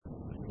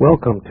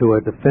Welcome to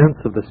A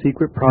Defense of the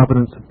Secret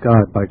Providence of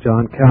God by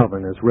John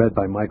Calvin, as read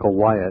by Michael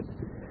Wyatt.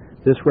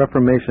 This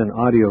Reformation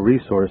audio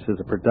resource is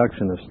a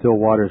production of Still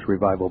Waters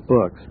Revival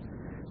Books.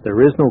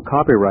 There is no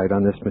copyright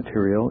on this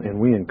material, and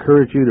we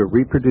encourage you to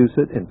reproduce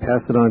it and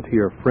pass it on to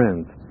your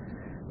friends.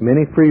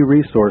 Many free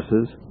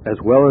resources, as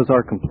well as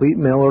our complete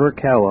mail-order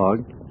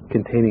catalog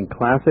containing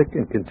classic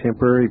and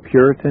contemporary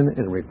Puritan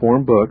and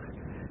Reformed books,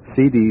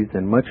 CDs,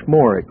 and much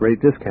more at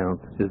great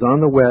discounts, is on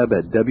the web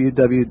at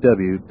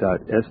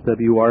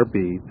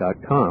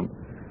www.swrb.com.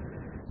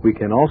 We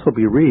can also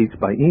be reached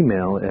by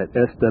email at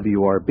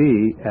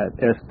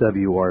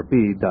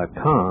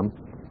swrb@swrb.com,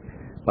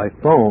 by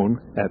phone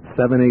at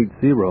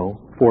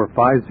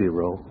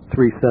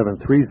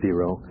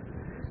 780-450-3730,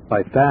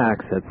 by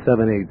fax at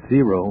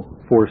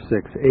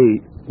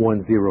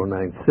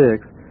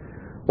 780-468-1096,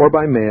 or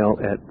by mail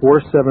at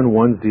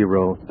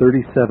 4710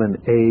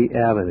 37A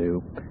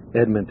Avenue,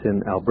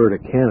 Edmonton, Alberta,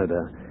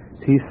 Canada,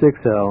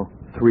 T6L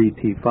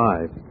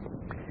 3T5.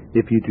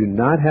 If you do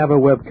not have a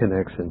web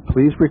connection,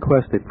 please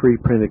request a free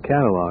printed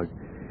catalog.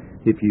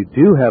 If you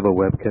do have a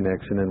web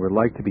connection and would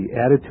like to be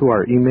added to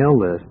our email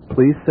list,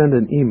 please send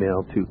an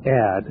email to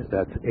add,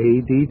 that's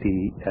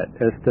ADD, at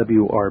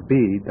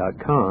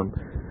swrb.com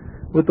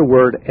with the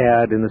word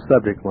add in the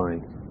subject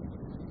line.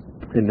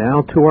 And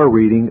now to our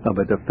reading of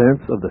A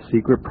Defense of the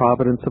Secret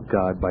Providence of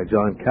God by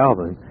John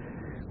Calvin,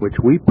 which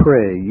we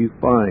pray you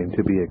find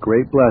to be a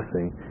great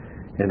blessing,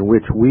 and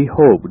which we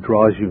hope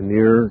draws you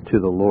nearer to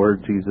the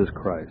Lord Jesus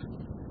Christ.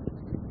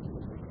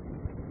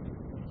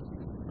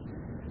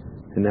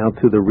 And now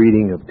to the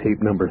reading of tape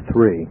number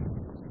 3.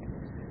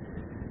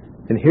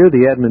 And here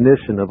the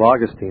admonition of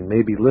Augustine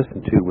may be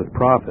listened to with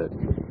profit.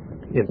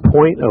 In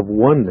point of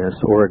oneness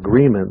or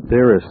agreement,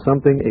 there is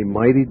something a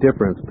mighty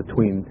difference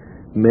between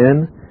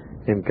men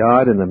and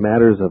God in the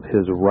matters of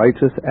his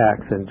righteous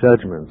acts and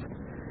judgments.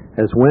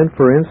 As when,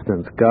 for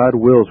instance, God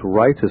wills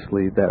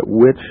righteously that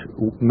which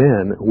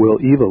men will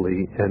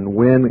evilly, and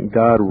when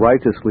God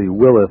righteously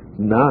willeth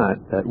not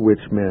that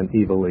which men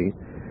evilly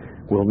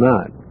will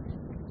not.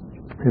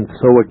 And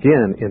so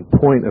again, in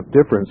point of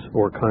difference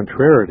or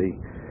contrariety,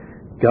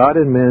 God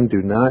and men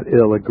do not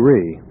ill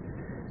agree,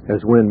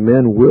 as when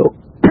men will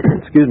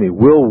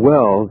will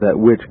well that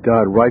which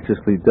God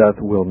righteously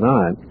doth will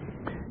not,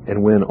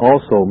 and when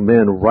also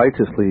men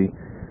righteously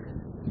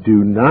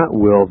do not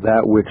will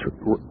that which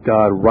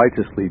God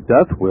righteously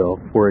doth will.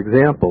 For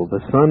example,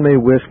 the son may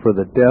wish for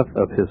the death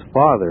of his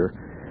father,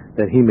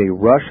 that he may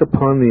rush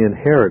upon the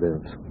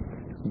inheritance.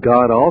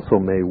 God also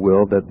may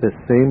will that this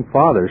same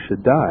father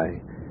should die.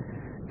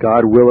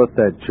 God willeth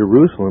that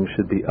Jerusalem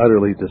should be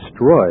utterly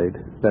destroyed,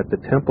 that the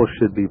temple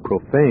should be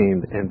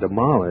profaned and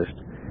demolished,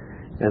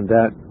 and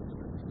that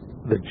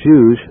the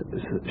Jews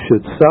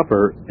should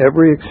suffer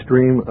every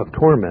extreme of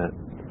torment.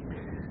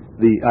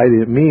 The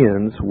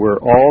Idumeans were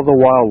all the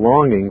while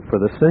longing for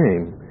the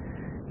same,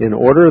 in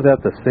order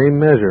that the same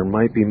measure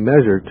might be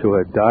measured to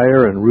a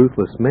dire and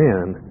ruthless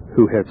man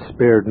who had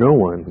spared no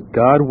one.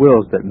 God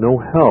wills that no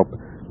help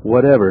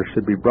whatever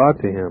should be brought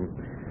to him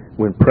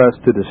when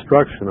pressed to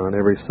destruction on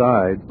every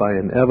side by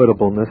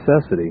inevitable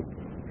necessity.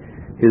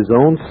 His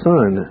own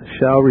Son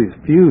shall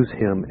refuse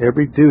him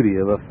every duty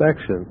of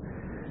affection,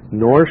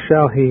 nor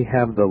shall he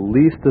have the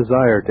least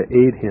desire to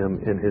aid him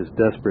in his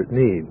desperate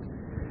need.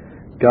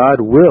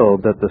 God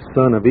willed that the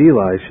son of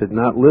Eli should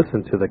not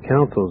listen to the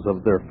counsels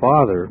of their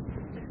father,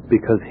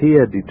 because he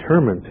had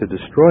determined to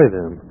destroy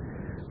them.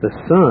 The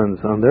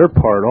sons, on their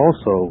part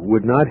also,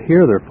 would not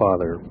hear their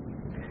father.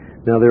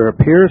 Now there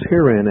appears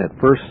herein at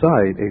first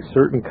sight a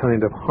certain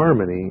kind of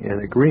harmony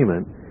and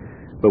agreement,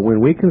 but when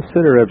we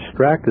consider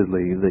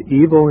abstractedly the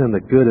evil and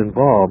the good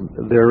involved,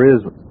 there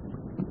is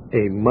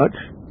a much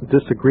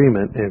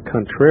disagreement and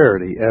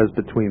contrariety as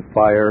between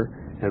fire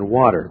and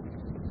water.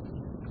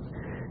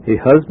 A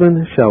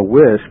husband shall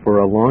wish for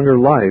a longer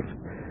life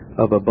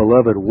of a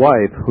beloved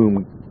wife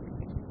whom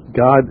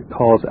God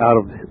calls out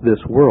of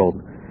this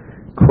world.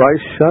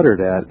 Christ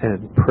shuddered at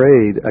and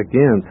prayed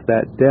against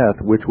that death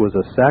which was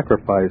a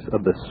sacrifice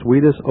of the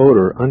sweetest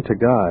odor unto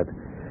God.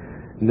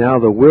 Now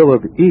the will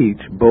of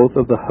each, both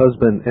of the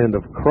husband and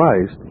of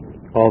Christ,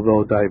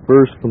 although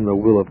diverse from the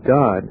will of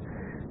God,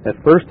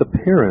 at first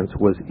appearance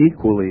was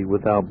equally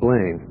without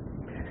blame.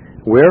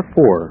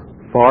 Wherefore,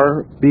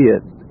 far be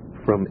it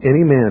from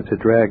any man to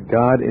drag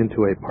God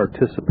into a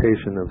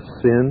participation of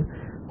sin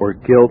or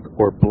guilt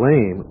or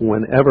blame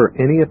whenever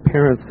any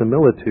apparent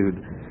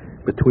similitude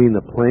between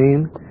the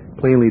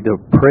plainly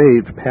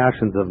depraved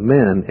passions of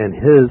men and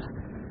his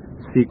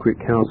secret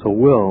counsel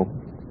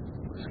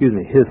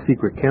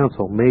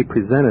may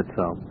present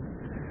itself.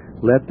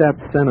 Let that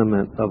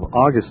sentiment of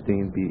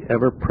Augustine be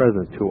ever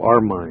present to our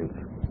minds.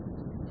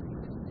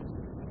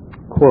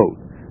 Quote,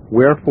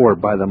 "Wherefore,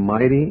 by the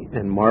mighty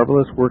and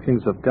marvelous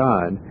workings of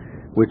God,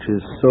 which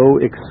is so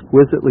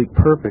exquisitely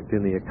perfect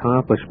in the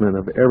accomplishment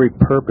of every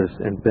purpose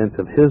and bent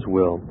of his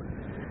will,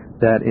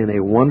 that in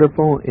a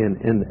wonderful and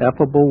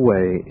ineffable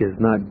way is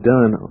not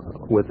done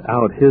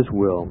without his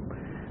will,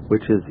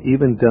 which is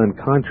even done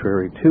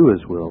contrary to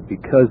his will,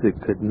 because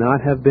it could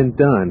not have been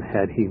done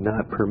had he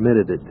not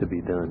permitted it to be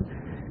done.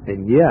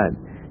 And yet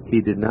he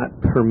did not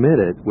permit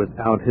it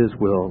without his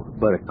will,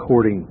 but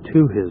according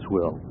to his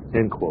will."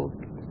 End quote.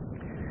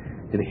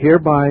 And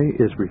hereby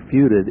is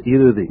refuted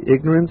either the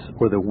ignorance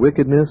or the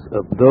wickedness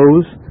of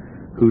those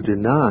who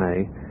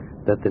deny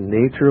that the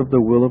nature of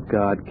the will of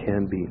God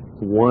can be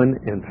one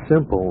and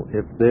simple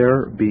if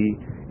there be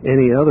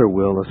any other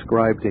will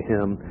ascribed to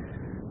him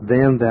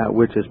than that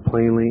which is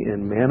plainly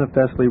and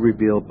manifestly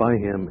revealed by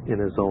him in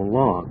his own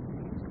law.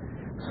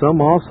 Some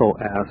also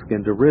ask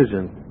in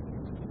derision,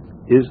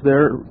 if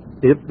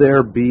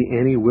there be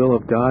any will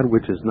of God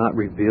which is not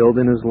revealed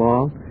in his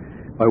law,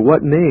 by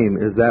what name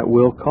is that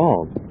will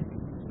called?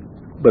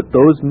 But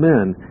those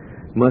men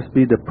must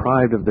be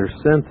deprived of their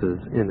senses,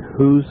 in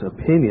whose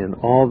opinion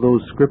all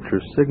those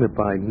scriptures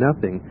signify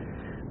nothing,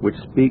 which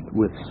speak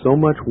with so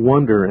much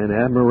wonder and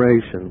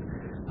admiration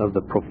of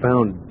the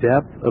profound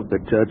depth of the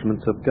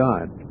judgments of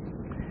God.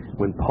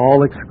 When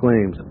Paul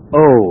exclaims,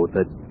 "Oh,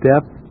 the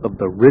depth of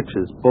the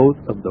riches, both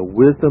of the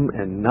wisdom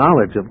and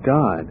knowledge of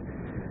God!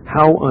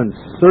 How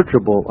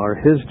unsearchable are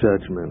his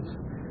judgments!"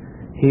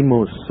 he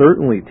most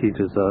certainly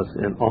teaches us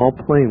in all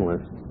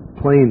plainness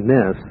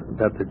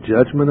that the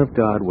judgment of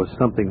God was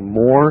something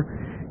more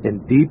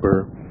and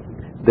deeper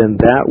than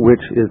that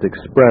which is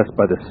expressed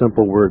by the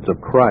simple words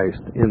of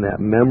Christ in that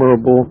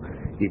memorable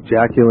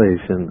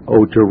ejaculation,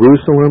 "O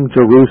Jerusalem,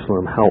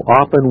 Jerusalem, how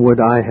often would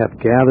I have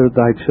gathered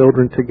thy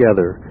children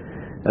together,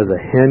 as a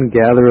hen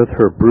gathereth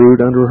her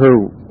brood under her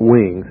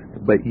wings,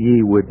 but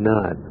ye would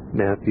not."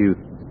 Matthew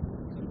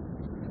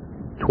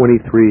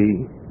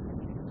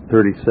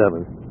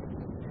 23:37.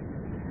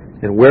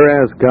 And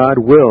whereas God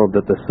willed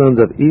that the sons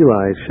of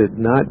Eli should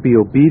not be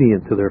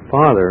obedient to their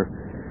father,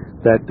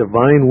 that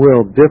divine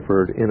will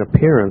differed in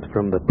appearance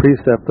from the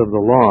precept of the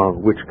law,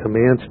 which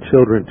commands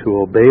children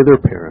to obey their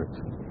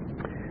parents.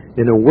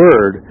 In a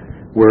word,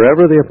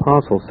 wherever the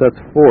apostle sets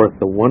forth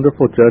the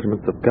wonderful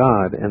judgments of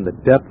God and the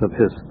depth of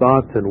his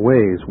thoughts and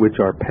ways, which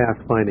are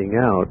past finding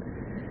out,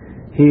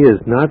 he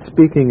is not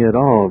speaking at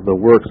all of the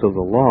works of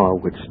the law,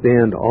 which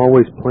stand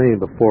always plain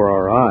before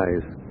our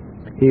eyes.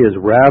 He is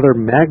rather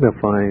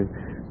magnifying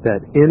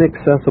that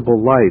inaccessible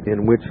light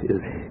in which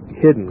is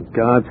hidden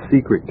God's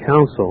secret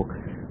counsel,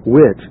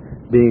 which,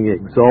 being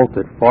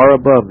exalted far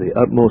above the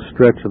utmost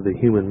stretch of the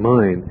human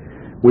mind,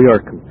 we are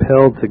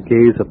compelled to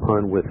gaze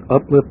upon with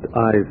uplifted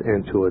eyes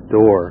and to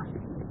adore.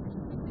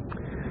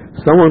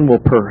 Someone will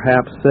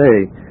perhaps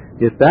say,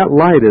 "If that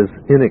light is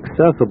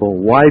inaccessible,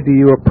 why do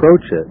you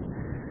approach it?"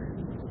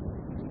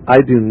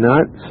 I do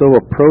not so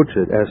approach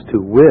it as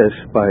to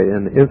wish, by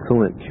an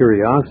insolent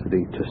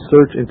curiosity, to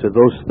search into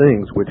those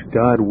things which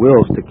God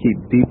wills to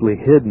keep deeply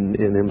hidden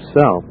in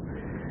himself.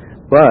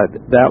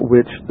 But that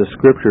which the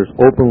Scriptures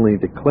openly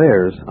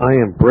declares, I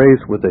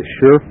embrace with a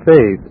sure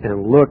faith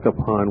and look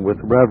upon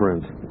with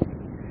reverence.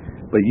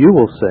 But you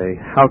will say,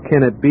 how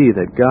can it be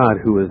that God,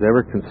 who is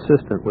ever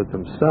consistent with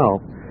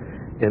himself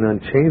and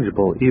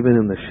unchangeable even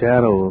in the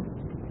shadow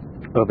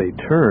of a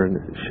turn,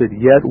 should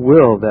yet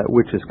will that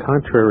which is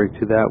contrary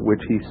to that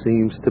which he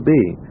seems to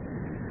be?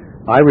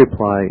 I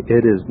reply,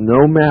 it is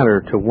no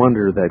matter to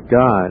wonder that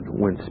God,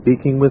 when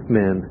speaking with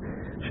men,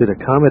 should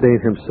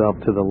accommodate himself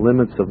to the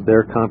limits of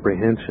their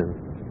comprehension.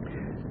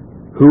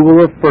 Who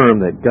will affirm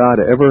that God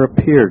ever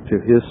appeared to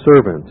his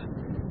servants,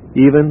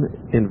 even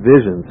in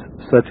visions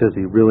such as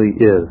he really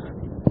is?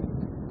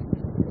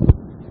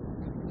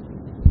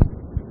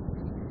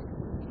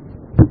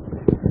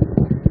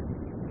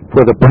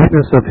 For the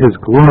brightness of his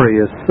glory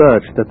is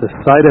such that the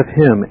sight of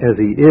him as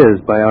he is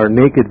by our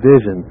naked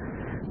vision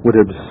would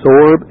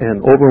absorb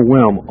and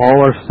overwhelm all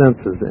our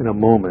senses in a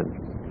moment.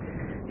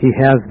 He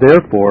has,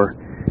 therefore,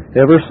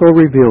 ever so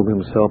revealed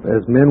himself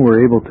as men were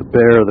able to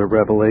bear the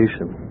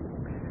revelation.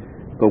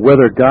 But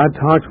whether God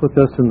talks with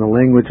us in the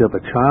language of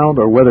a child,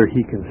 or whether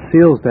he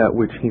conceals that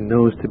which he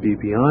knows to be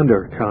beyond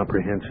our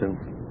comprehension,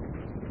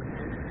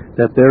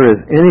 that there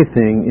is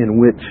anything in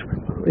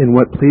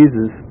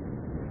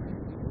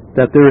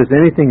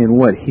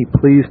what he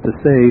pleased to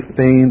say,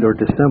 feigned or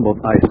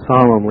dissembled, I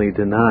solemnly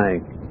deny.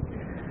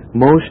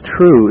 Most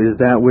true is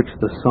that which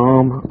the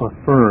Psalm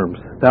affirms,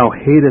 Thou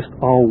hatest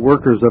all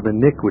workers of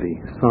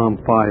iniquity, Psalm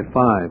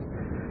 5:5.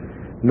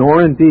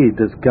 Nor indeed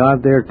does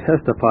God there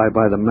testify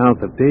by the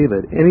mouth of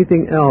David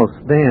anything else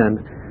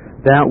than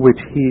that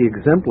which he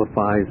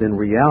exemplifies in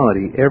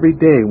reality every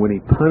day when he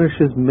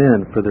punishes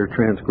men for their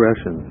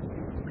transgressions.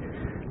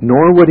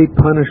 Nor would he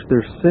punish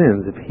their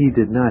sins if he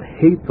did not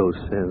hate those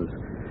sins.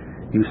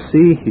 You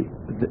see,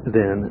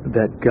 then,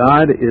 that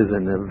God is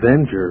an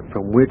avenger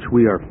from which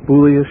we are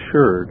fully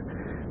assured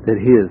that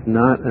he is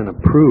not an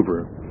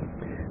approver.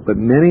 But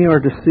many are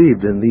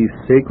deceived in these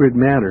sacred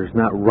matters,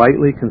 not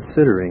rightly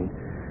considering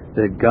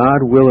that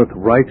God willeth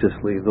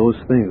righteously those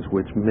things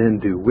which men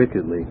do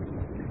wickedly.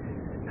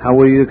 How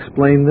will you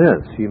explain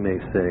this, you may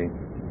say?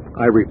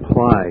 I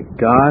reply,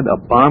 God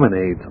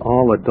abominates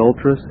all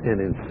adulterous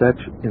and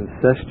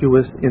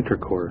incestuous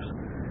intercourse.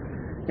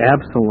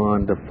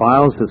 Absalom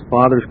defiles his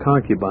father's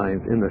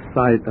concubines in the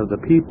sight of the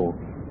people.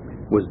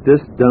 Was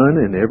this done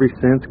in every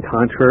sense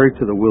contrary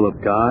to the will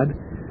of God?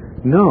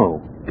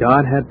 No.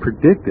 God had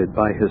predicted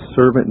by his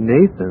servant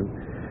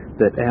Nathan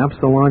that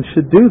Absalom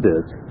should do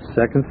this.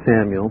 2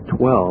 Samuel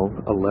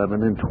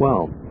 12:11 and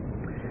 12.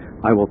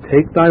 I will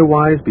take thy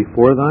wives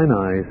before thine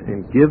eyes,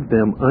 and give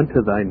them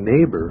unto thy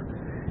neighbor,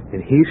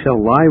 and he shall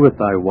lie with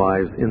thy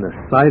wives in the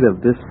sight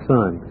of this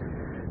sun.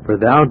 For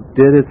thou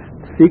didst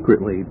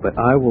secretly, but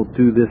I will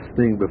do this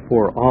thing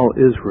before all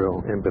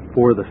Israel and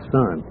before the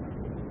sun.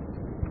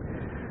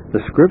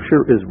 The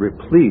Scripture is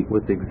replete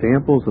with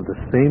examples of the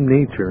same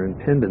nature and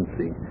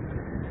tendency.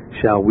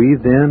 Shall we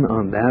then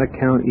on that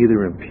account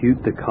either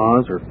impute the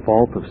cause or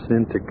fault of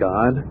sin to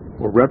God,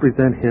 or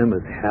represent him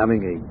as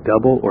having a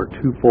double or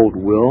twofold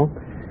will,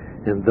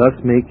 and thus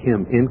make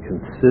him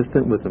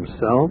inconsistent with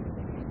himself?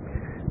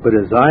 But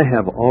as I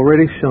have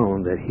already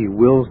shown that he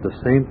wills the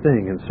same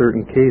thing in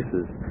certain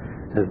cases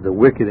as the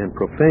wicked and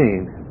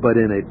profane, but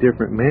in a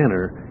different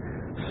manner,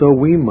 so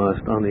we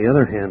must on the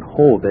other hand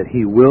hold that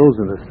he wills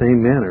in the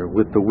same manner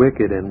with the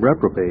wicked and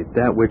reprobate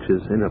that which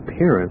is in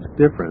appearance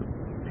different,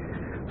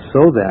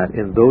 so that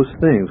in those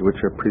things which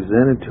are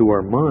presented to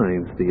our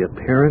minds the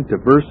apparent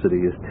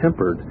diversity is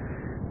tempered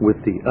with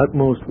the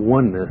utmost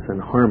oneness and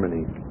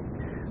harmony.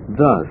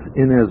 Thus,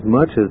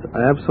 inasmuch as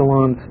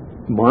Absalom's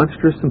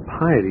monstrous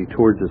impiety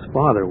towards his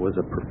father was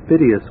a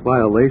perfidious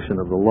violation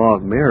of the law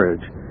of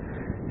marriage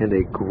and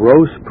a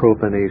gross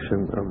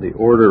profanation of the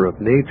order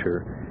of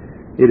nature,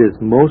 it is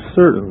most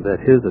certain that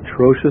his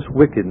atrocious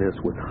wickedness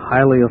was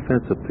highly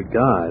offensive to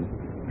God,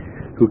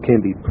 who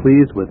can be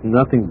pleased with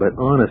nothing but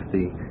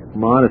honesty,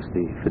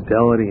 modesty,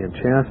 fidelity, and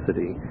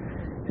chastity,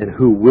 and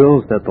who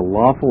wills that the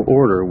lawful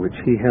order which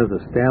he has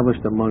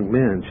established among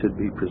men should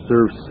be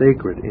preserved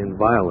sacred,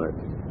 inviolate.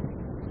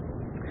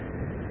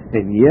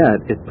 And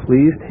yet it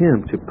pleased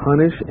him to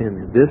punish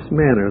in this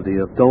manner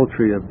the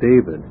adultery of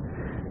David,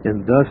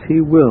 and thus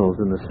he wills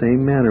in the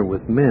same manner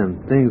with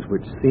men things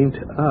which seem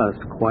to us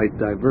quite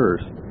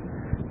diverse.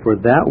 For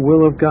that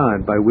will of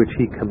God by which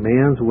he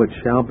commands what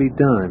shall be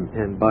done,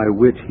 and by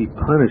which he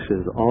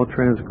punishes all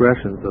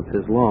transgressions of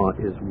his law,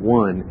 is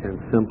one and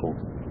simple.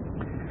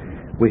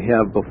 We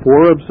have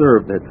before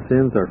observed that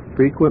sins are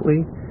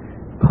frequently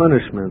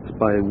punishments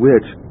by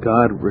which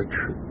God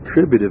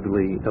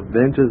retributively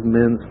avenges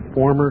men's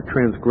former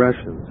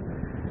transgressions.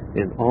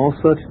 In all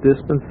such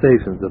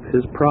dispensations of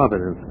his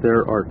providence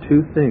there are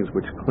two things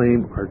which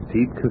claim our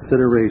deep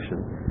consideration: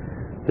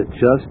 the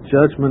just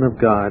judgment of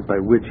God by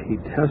which he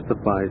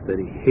testifies that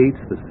he hates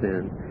the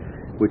sin,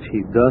 which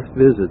he thus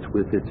visits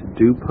with its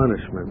due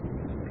punishment,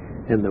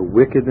 and the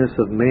wickedness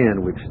of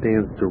man which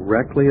stands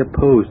directly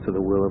opposed to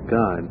the will of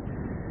God.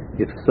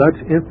 If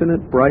such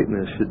infinite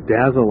brightness should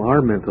dazzle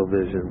our mental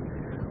vision,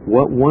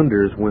 what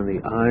wonders when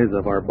the eyes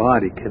of our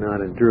body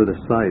cannot endure the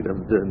sight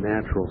of the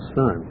natural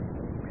sun?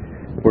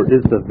 For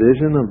is the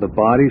vision of the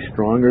body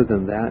stronger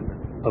than that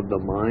of the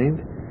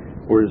mind?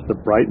 Or is the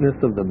brightness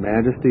of the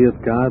majesty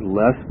of God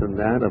less than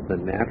that of the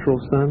natural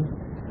sun?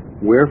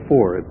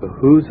 Wherefore it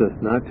behooves us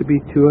not to be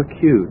too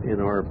acute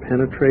in our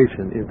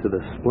penetration into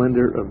the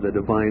splendor of the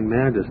divine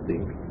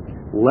majesty,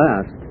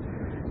 lest,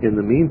 in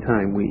the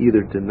meantime, we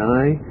either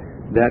deny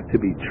that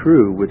to be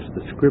true which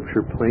the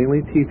Scripture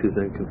plainly teaches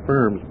and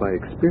confirms by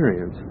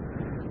experience,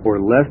 or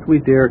lest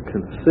we dare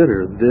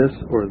consider this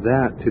or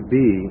that to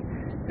be,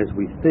 as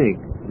we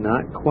think,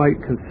 not quite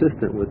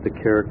consistent with the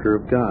character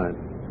of God.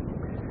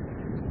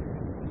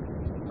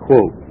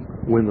 Quote,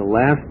 when the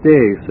last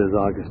day, says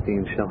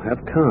Augustine, shall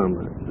have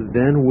come,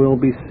 then will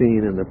be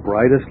seen in the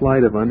brightest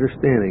light of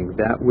understanding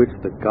that which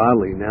the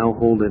godly now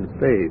hold in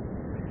faith,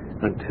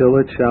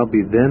 until it shall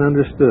be then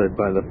understood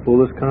by the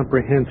fullest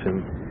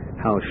comprehension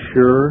how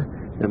sure,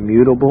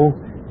 immutable,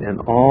 and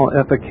all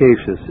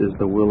efficacious is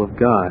the will of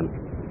God,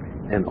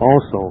 and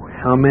also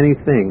how many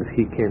things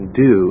he can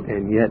do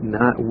and yet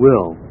not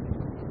will,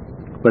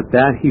 but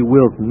that he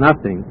wills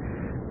nothing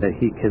that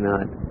he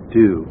cannot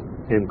do.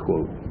 End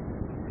quote.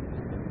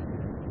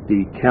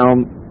 The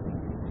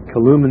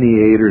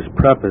calumniator's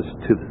preface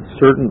to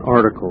certain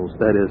articles,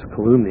 that is,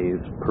 calumnies,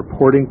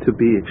 purporting to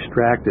be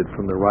extracted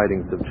from the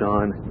writings of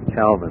John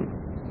Calvin.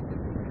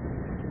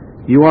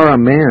 You are a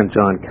man,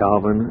 John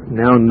Calvin,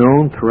 now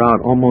known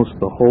throughout almost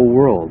the whole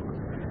world.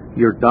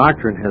 Your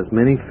doctrine has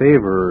many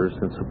favorers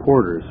and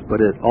supporters,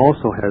 but it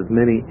also has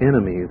many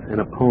enemies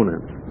and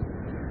opponents.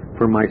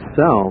 For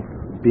myself,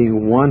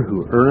 being one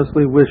who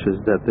earnestly wishes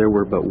that there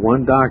were but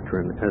one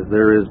doctrine, as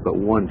there is but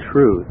one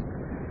truth,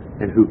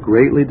 and who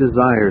greatly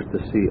desires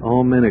to see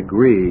all men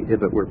agree,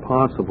 if it were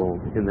possible,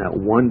 in that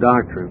one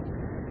doctrine,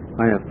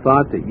 I have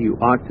thought that you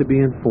ought to be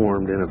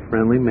informed in a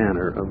friendly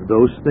manner of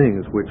those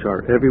things which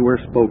are everywhere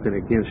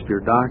spoken against your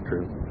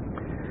doctrine,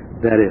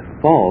 that if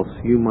false,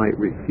 you might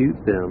refute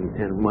them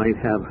and might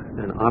have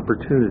an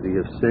opportunity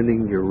of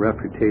sending your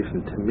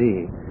refutation to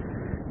me,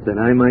 that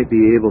I might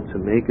be able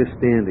to make a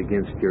stand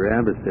against your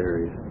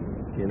adversaries.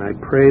 And I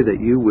pray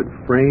that you would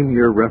frame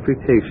your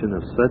refutation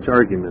of such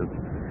arguments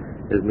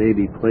as may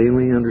be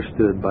plainly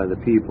understood by the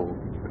people.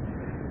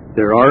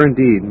 There are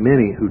indeed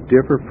many who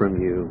differ from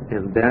you,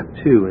 and that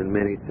too in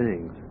many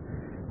things.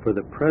 For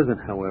the present,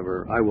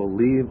 however, I will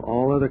leave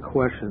all other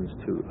questions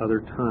to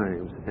other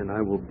times, and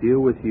I will deal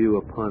with you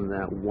upon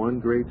that one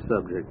great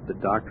subject, the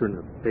doctrine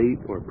of fate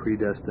or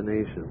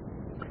predestination.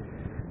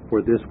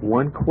 For this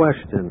one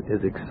question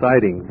is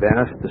exciting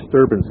vast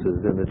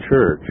disturbances in the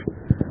church,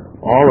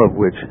 all of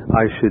which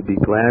I should be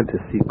glad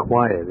to see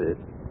quieted.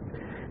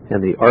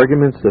 And the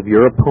arguments of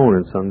your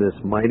opponents on this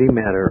mighty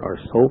matter are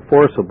so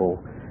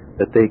forcible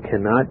that they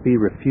cannot be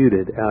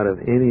refuted out of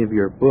any of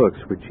your books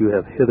which you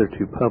have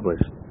hitherto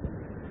published.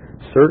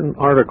 Certain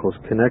articles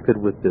connected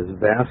with this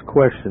vast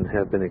question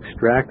have been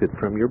extracted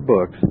from your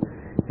books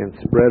and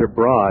spread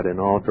abroad in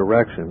all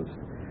directions.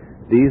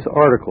 These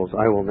articles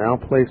I will now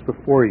place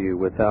before you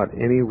without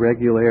any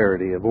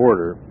regularity of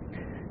order,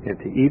 and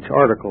to each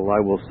article I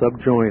will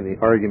subjoin the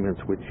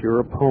arguments which your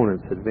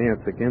opponents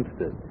advance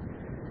against it.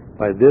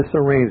 By this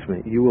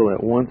arrangement you will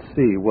at once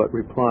see what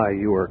reply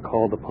you are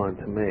called upon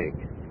to make.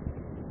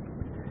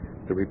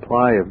 The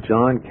reply of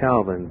John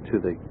Calvin to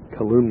the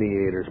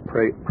Calumniator's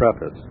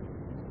Preface.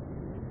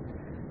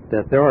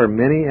 That there are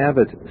many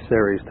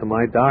adversaries to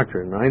my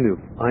doctrine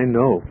I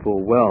know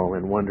full well,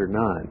 and wonder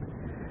not.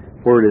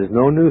 For it is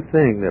no new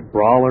thing that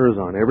brawlers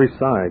on every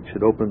side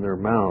should open their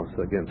mouths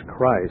against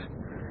Christ,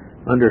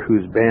 under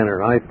whose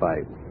banner I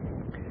fight.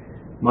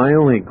 My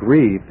only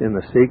grief in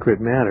the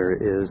sacred matter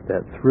is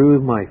that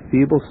through my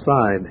feeble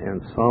side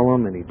and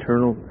solemn and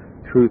eternal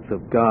truth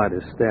of God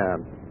is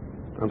stabbed.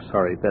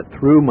 That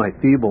through my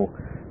feeble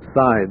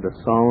side the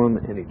solemn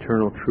and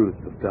eternal truth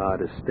of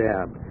God is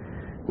stabbed,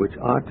 which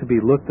ought to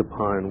be looked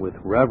upon with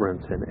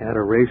reverence and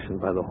adoration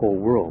by the whole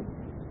world.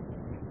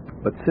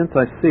 But since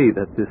I see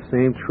that this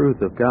same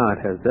truth of God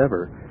has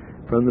ever,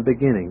 from the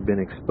beginning, been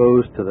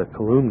exposed to the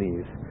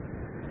calumnies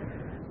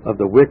of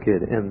the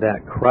wicked, and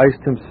that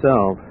Christ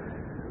himself,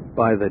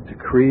 by the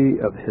decree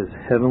of his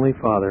heavenly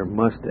Father,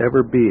 must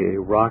ever be a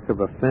rock of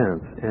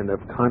offense and of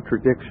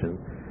contradiction,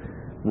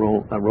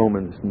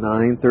 Romans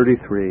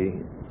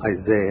 9:33,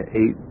 Isaiah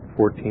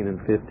 8:14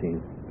 and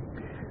 15.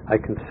 I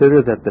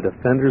consider that the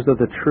defenders of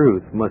the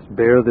truth must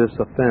bear this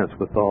offense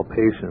with all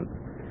patience.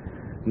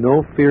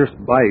 No fierce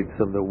bites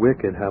of the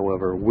wicked,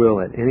 however, will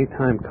at any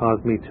time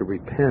cause me to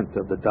repent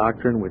of the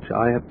doctrine which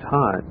I have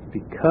taught,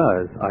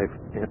 because I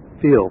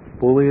feel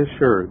fully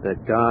assured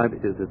that God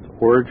is its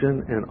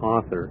origin and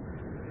author.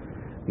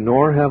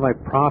 Nor have I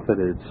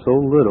profited so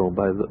little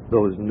by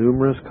those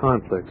numerous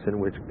conflicts in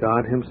which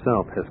God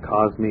himself has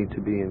caused me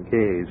to be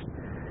engaged,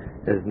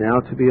 as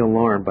now to be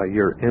alarmed by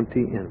your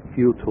empty and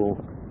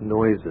futile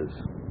noises.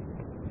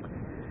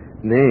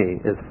 Nay,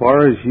 as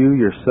far as you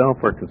yourself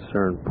are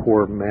concerned,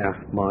 poor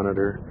math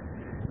monitor,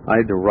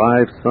 I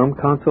derive some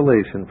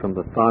consolation from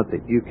the thought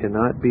that you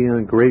cannot be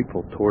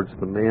ungrateful towards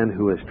the man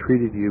who has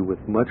treated you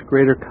with much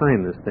greater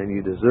kindness than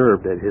you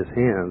deserved at his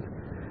hands,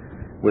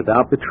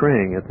 without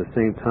betraying at the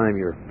same time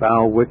your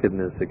foul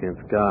wickedness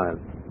against God.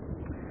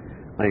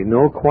 I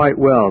know quite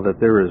well that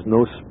there is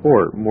no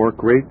sport more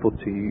grateful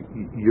to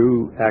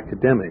you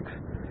academics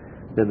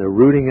than the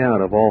rooting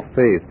out of all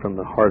faith from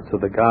the hearts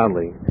of the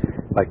godly,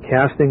 by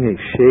casting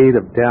a shade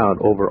of doubt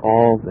over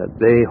all that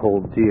they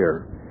hold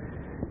dear.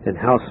 And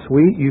how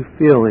sweet you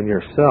feel in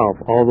yourself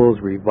all those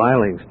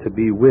revilings to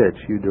be which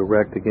you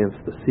direct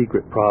against the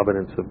secret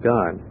providence of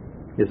God,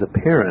 is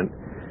apparent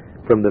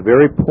from the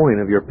very point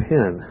of your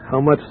pen, how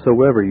much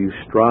soever you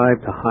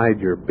strive to hide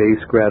your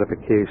base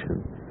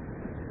gratification.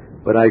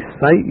 But I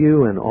cite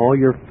you and all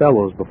your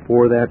fellows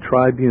before that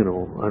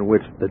tribunal on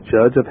which the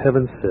judge of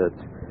heaven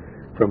sits,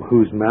 from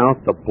whose mouth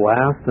the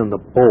blast and the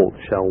bolt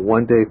shall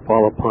one day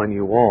fall upon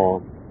you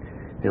all,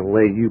 and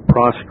lay you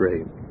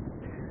prostrate.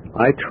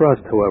 I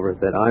trust, however,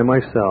 that I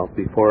myself,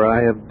 before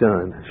I have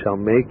done, shall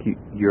make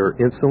your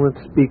insolent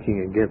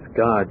speaking against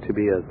God to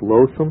be as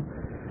loathsome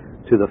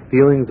to the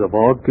feelings of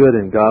all good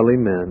and godly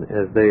men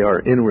as they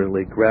are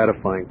inwardly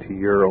gratifying to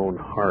your own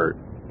heart.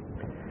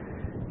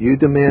 You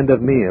demand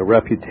of me a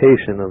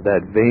refutation of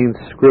that vain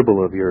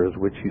scribble of yours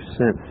which you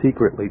sent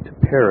secretly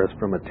to Paris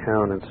from a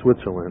town in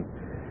Switzerland,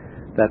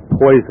 that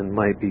poison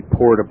might be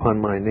poured upon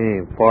my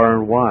name far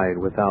and wide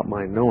without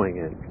my knowing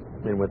it,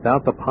 and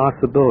without the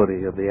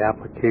possibility of the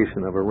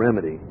application of a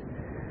remedy.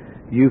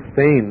 You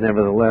feigned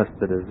nevertheless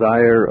the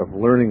desire of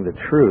learning the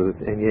truth,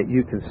 and yet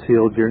you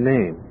concealed your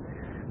name.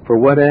 For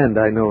what end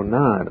I know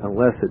not,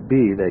 unless it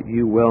be that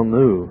you well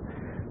knew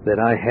that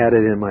I had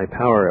it in my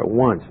power at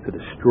once to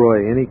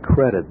destroy any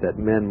credit that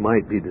men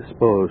might be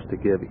disposed to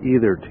give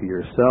either to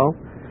yourself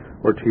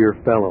or to your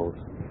fellows.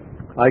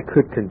 I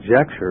could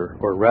conjecture,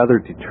 or rather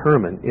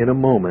determine, in a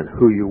moment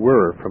who you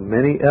were from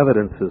many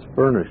evidences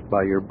furnished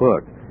by your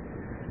book.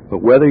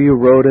 But whether you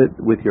wrote it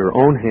with your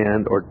own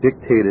hand or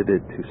dictated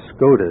it to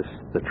Scotus,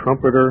 the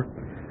trumpeter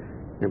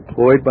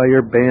employed by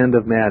your band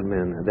of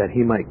madmen, that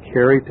he might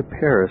carry to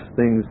Paris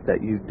things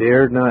that you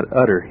dared not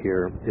utter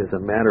here, is a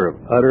matter of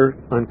utter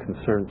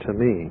unconcern to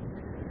me.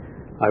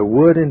 I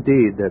would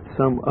indeed that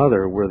some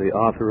other were the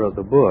author of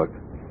the book,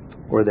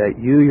 or that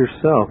you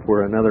yourself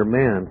were another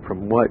man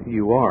from what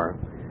you are.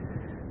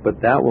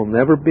 But that will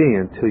never be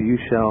until you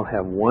shall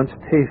have once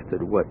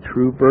tasted what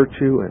true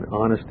virtue and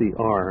honesty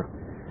are.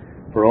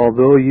 For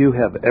although you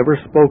have ever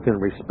spoken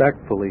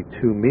respectfully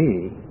to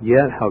me,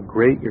 yet how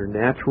great your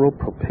natural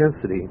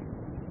propensity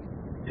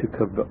to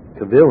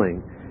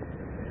cavilling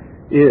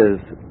is,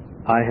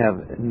 I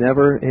have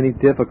never any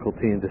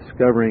difficulty in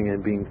discovering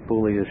and being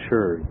fully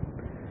assured.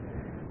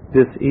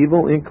 This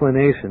evil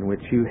inclination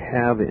which you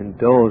have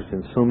indulged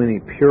in so many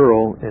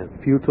puerile and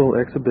futile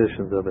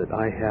exhibitions of it,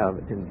 I have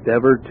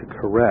endeavored to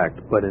correct,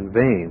 but in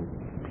vain,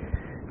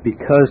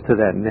 because to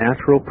that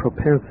natural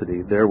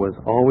propensity there was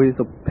always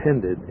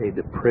appended a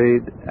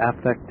depraved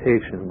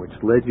affectation which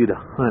led you to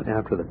hunt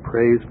after the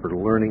praise for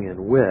learning and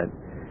wit,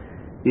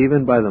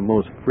 even by the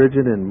most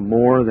frigid and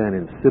more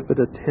than insipid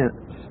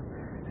attempts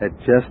at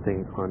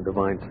jesting on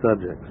divine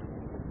subjects.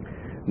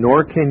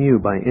 Nor can you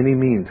by any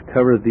means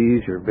cover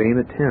these your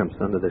vain attempts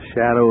under the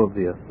shadow of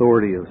the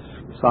authority of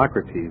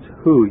Socrates,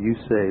 who, you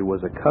say, was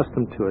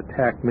accustomed to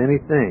attack many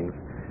things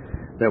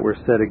that were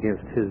said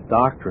against his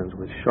doctrines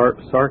with sharp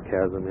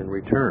sarcasm in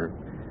return.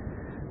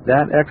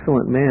 That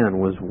excellent man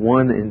was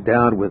one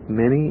endowed with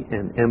many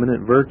and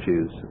eminent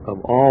virtues, of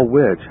all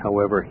which,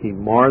 however, he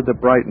marred the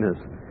brightness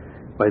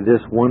by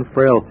this one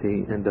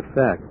frailty and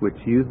defect,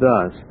 which you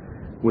thus,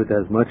 with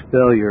as much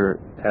failure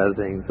as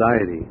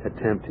anxiety,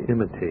 attempt to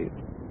imitate.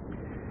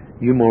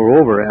 You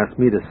moreover ask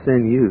me to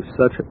send you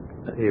such a,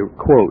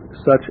 quote,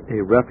 such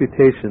a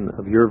refutation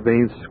of your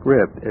vain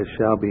script as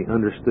shall be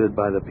understood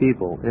by the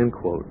people, end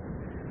quote.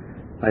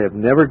 I have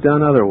never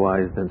done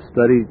otherwise than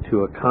study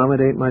to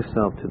accommodate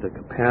myself to the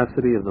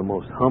capacity of the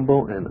most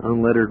humble and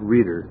unlettered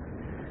reader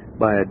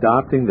by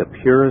adopting the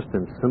purest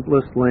and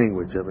simplest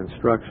language of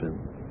instruction.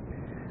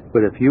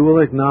 But if you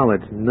will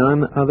acknowledge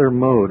none other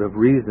mode of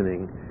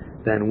reasoning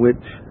than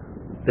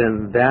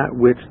that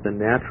which the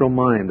natural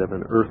mind of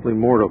an earthly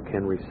mortal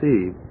can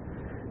receive,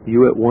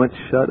 you at once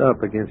shut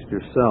up against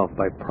yourself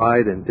by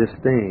pride and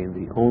disdain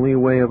the only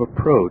way of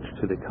approach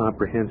to the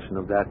comprehension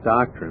of that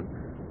doctrine,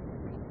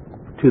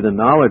 to the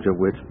knowledge of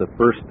which the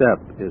first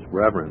step is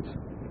reverence.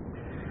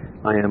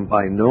 I am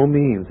by no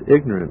means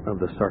ignorant of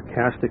the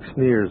sarcastic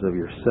sneers of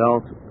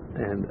yourself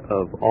and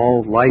of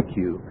all like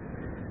you,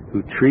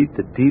 who treat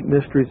the deep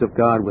mysteries of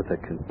God with a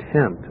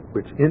contempt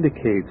which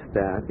indicates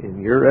that, in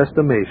your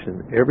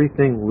estimation,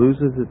 everything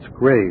loses its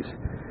grace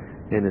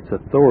and its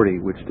authority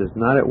which does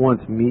not at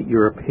once meet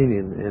your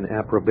opinion and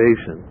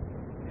approbation.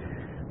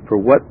 For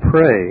what,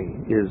 pray,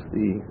 is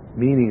the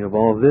meaning of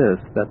all this,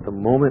 that the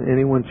moment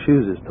anyone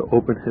chooses to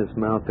open his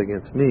mouth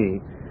against me,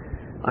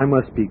 I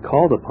must be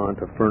called upon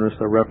to furnish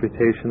a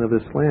refutation of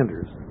his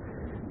slanders?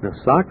 Now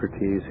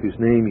Socrates, whose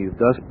name you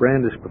thus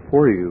brandish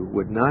before you,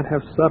 would not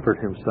have suffered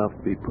himself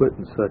to be put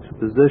in such a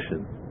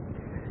position.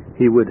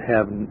 He would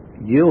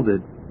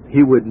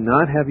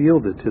not have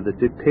yielded to the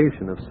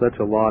dictation of such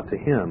a law to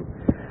him.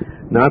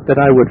 Not that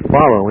I would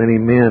follow any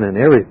man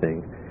in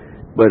everything,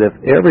 but if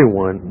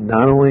everyone,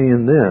 not only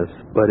in this,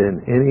 but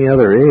in any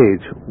other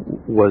age,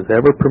 was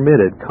ever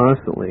permitted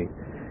constantly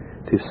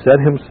to set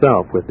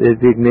himself with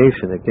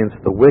indignation against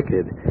the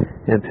wicked,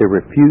 and to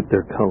refute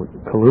their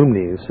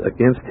calumnies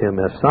against him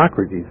as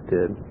Socrates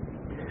did,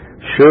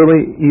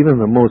 surely even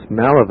the most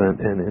malevolent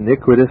and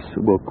iniquitous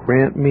will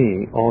grant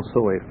me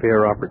also a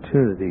fair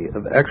opportunity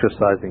of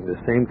exercising the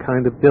same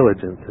kind of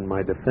diligence in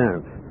my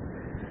defense.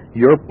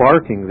 Your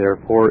barking,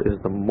 therefore,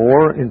 is the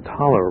more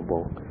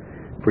intolerable,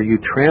 for you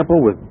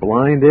trample with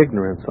blind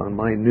ignorance on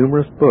my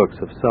numerous books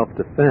of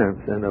self-defense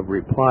and of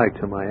reply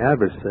to my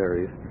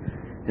adversaries,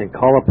 and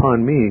call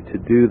upon me to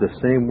do the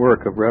same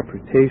work of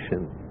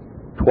refutation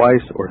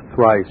twice or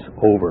thrice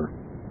over.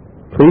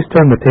 Please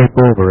turn the tape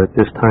over at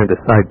this time to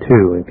side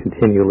 2 and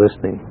continue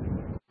listening.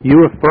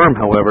 You affirm,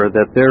 however,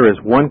 that there is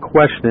one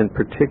question in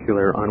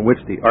particular on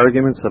which the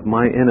arguments of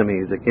my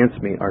enemies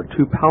against me are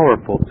too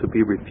powerful to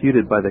be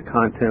refuted by the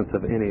contents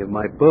of any of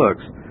my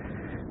books,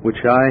 which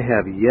I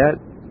have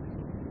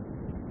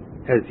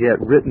as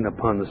yet written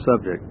upon the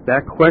subject.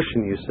 That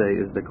question, you say,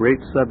 is the great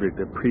subject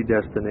of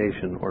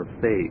predestination or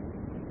fate.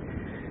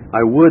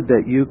 I would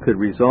that you could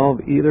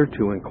resolve either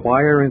to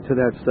inquire into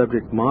that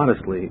subject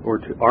modestly or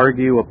to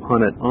argue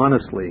upon it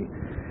honestly,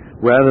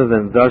 rather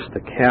than thus to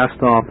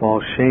cast off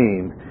all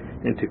shame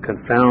and to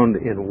confound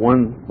in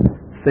one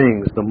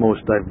things the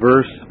most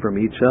diverse from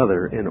each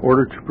other, in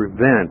order to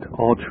prevent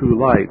all true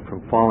light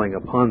from falling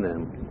upon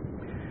them.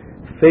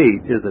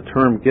 Fate is a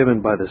term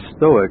given by the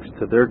Stoics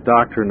to their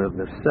doctrine of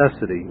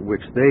necessity,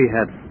 which they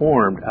had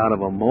formed out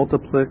of a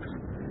multiplex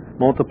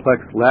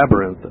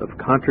labyrinth of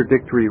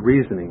contradictory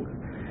reasonings,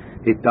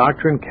 a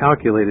doctrine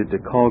calculated to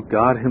call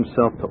God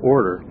himself to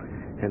order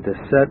and to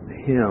set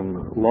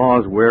him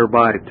laws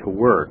whereby to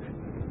work.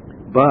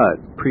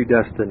 But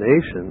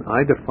predestination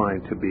I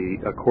define to be,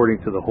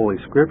 according to the Holy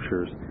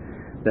Scriptures,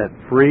 that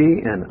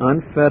free and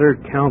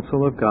unfettered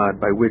counsel of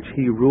God by which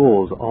he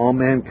rules all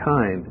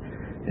mankind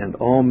and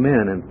all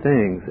men and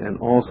things, and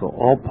also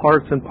all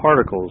parts and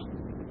particles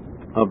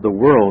of the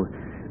world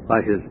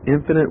by his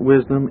infinite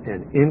wisdom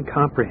and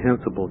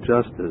incomprehensible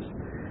justice.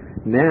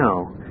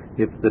 Now,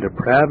 if the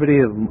depravity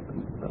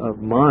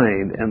of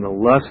mind and the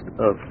lust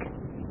of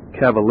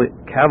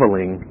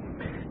cavilling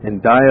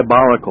and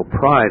diabolical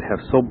pride have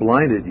so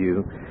blinded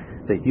you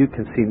that you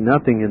can see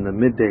nothing in the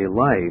midday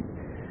light,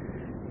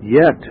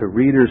 yet to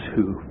readers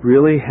who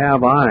really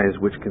have eyes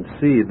which can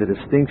see, the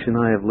distinction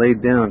I have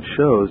laid down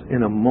shows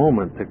in a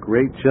moment the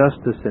great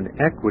justice and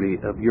equity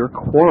of your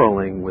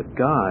quarreling with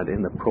God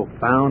in the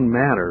profound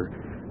matter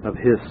of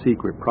His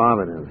secret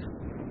providence.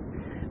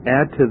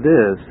 Add to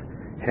this,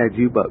 had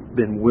you but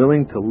been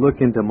willing to look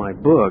into my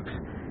books,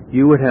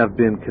 you would have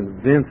been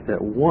convinced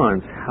at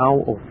once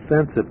how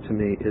offensive to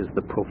me is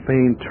the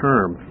profane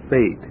term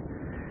fate.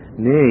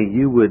 Nay,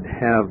 you would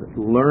have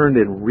learned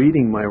in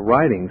reading my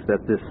writings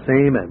that this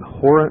same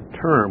abhorrent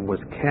term was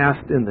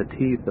cast in the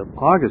teeth of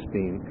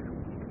Augustine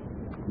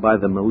by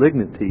the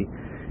malignity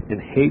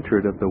and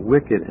hatred of the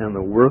wicked and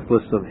the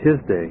worthless of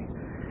his day.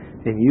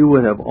 And you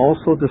would have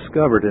also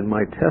discovered in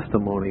my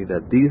testimony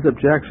that these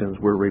objections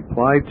were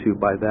replied to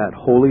by that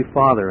holy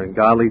father and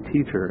godly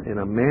teacher in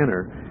a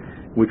manner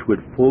which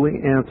would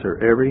fully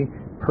answer every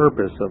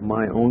purpose of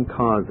my own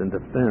cause and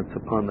defense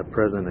upon the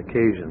present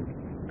occasion.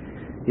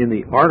 In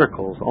the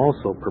articles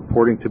also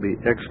purporting to be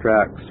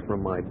extracts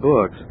from my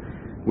books,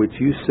 which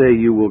you say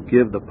you will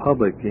give the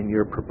public in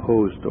your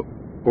proposed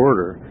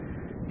order,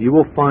 you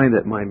will find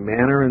that my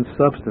manner and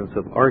substance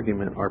of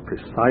argument are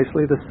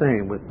precisely the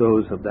same with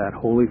those of that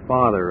holy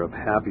father of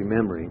happy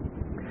memory.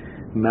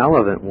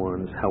 Malevolent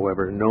ones,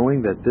 however,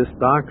 knowing that this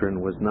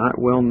doctrine was not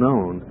well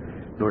known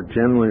nor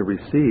generally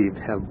received,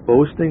 have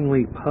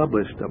boastingly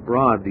published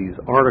abroad these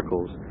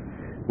articles,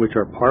 which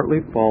are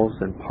partly false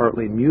and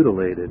partly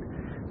mutilated,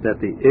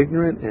 that the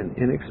ignorant and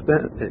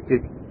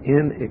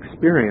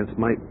inexperienced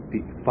might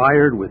be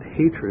fired with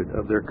hatred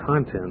of their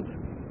contents,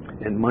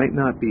 and might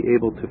not be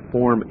able to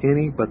form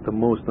any but the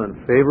most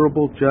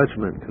unfavorable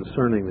judgment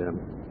concerning them.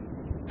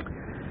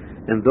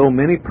 And though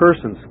many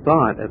persons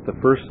thought at the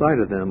first sight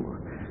of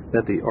them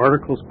that the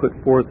articles put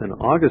forth in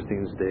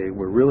Augustine's day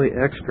were really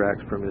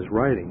extracts from his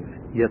writings,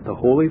 yet the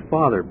Holy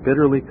Father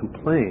bitterly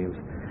complains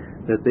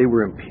that they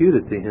were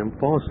imputed to him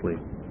falsely.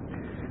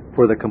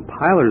 For the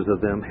compilers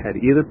of them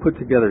had either put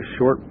together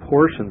short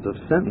portions of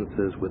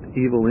sentences with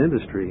evil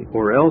industry,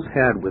 or else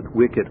had with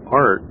wicked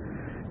art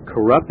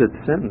corrupted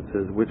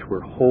sentences which were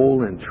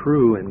whole and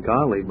true and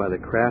godly by the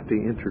crafty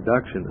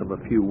introduction of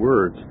a few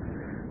words,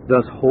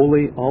 thus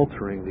wholly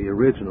altering the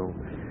original,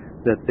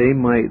 that they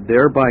might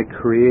thereby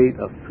create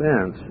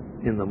offense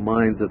in the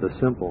minds of the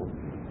simple.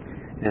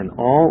 And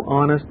all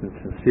honest and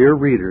sincere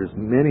readers,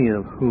 many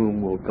of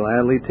whom will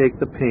gladly take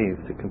the pains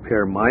to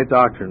compare my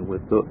doctrine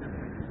with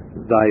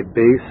thy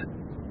base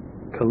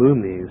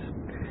calumnies,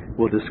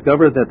 will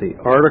discover that the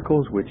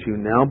articles which you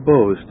now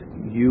boast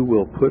you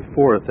will put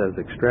forth as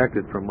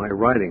extracted from my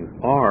writings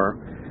are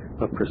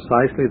of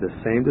precisely the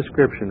same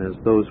description as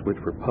those which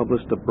were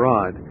published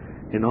abroad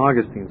in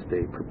Augustine's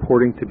day,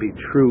 purporting to be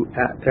true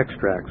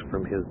extracts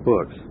from his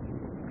books.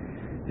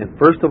 And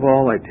first of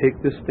all, I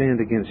take this stand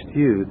against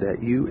you,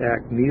 that you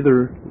act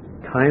neither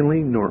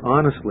kindly nor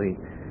honestly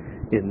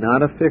in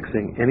not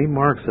affixing any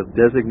marks of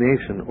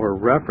designation or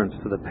reference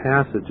to the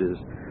passages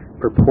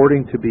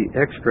purporting to be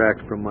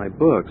extracts from my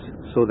books,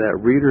 so that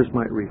readers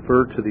might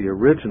refer to the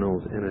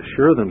originals and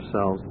assure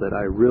themselves that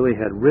I really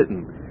had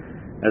written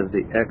as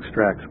the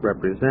extracts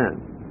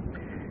represent.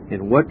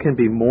 And what can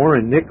be more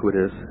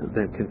iniquitous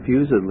than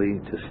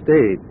confusedly to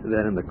state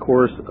that in the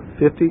course of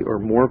 50 or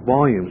more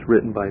volumes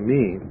written by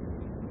me,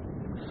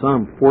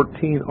 some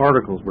 14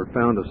 articles were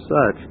found of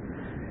such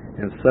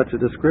and such a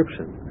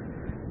description?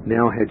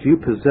 Now, had you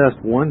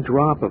possessed one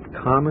drop of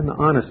common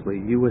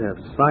honesty, you would have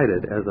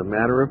cited as a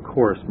matter of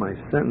course my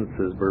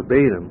sentences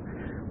verbatim,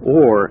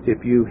 or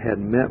if you had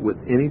met with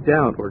any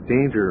doubt or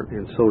danger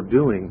in so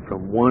doing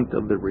from want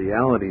of the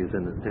realities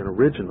and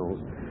originals,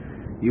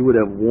 you would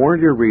have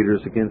warned your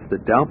readers against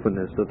the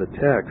doubtfulness of the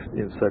text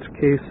in such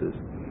cases,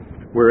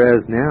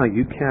 whereas now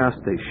you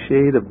cast a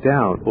shade of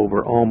doubt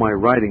over all my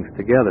writings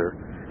together,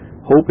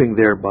 hoping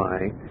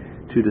thereby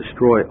to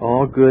destroy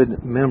all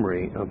good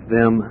memory of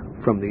them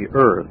from the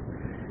earth,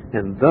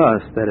 and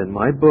thus that in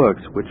my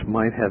books, which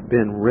might have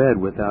been read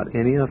without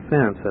any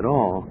offense at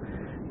all,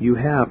 you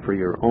have for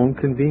your own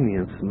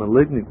convenience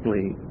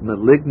malignantly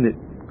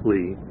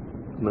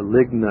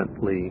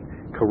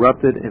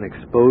corrupted and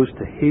exposed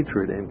to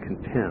hatred and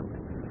contempt.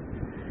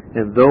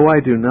 And though I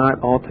do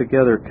not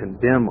altogether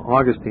condemn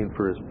Augustine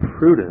for his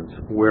prudence,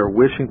 where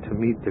wishing to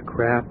meet the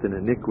craft and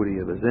iniquity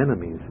of his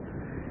enemies,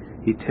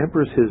 he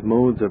tempers his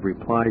modes of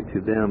reply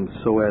to them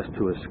so as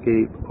to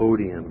escape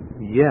odium.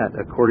 Yet,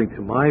 according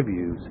to my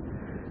views,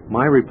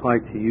 my reply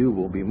to you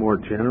will be more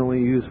generally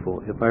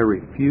useful if I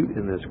refute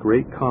in this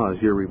great cause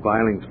your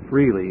revilings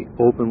freely,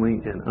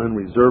 openly, and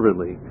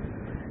unreservedly,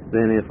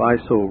 than if I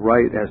so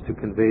write as to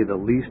convey the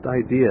least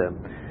idea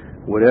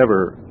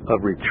whatever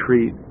of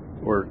retreat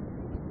or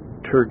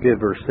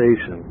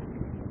tergiversation.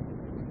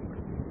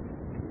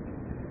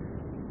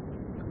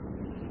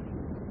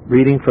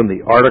 Reading from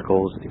the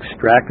articles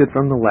extracted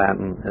from the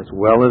Latin as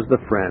well as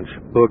the French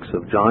books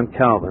of John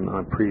Calvin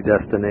on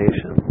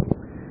predestination.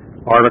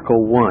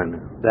 Article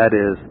 1, that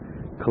is,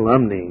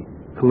 Calumny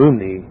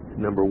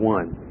number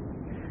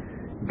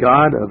 1.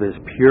 God of his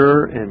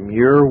pure and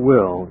mere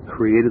will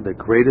created the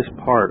greatest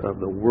part of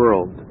the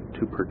world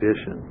to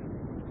perdition.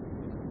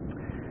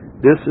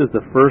 This is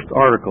the first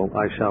article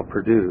I shall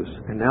produce,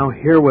 and now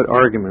hear what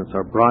arguments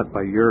are brought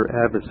by your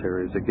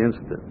adversaries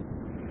against it.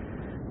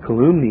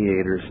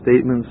 Calumniators'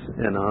 statements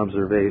and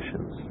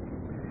observations.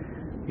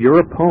 Your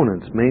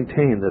opponents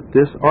maintain that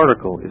this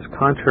article is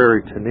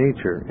contrary to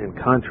nature and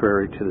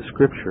contrary to the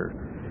Scripture.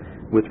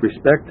 With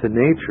respect to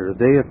nature,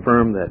 they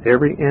affirm that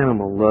every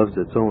animal loves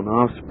its own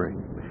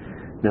offspring.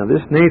 Now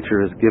this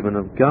nature is given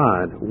of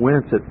God,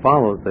 whence it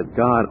follows that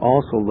God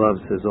also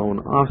loves his own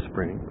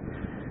offspring.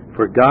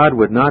 For God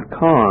would not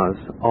cause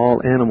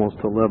all animals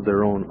to love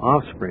their own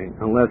offspring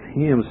unless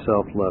he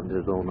himself loved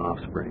his own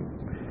offspring.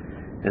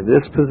 And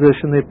this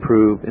position they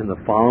prove in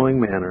the following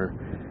manner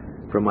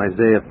from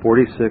Isaiah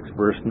 46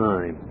 verse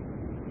 9.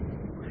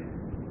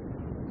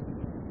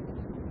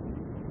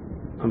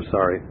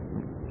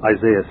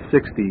 Isaiah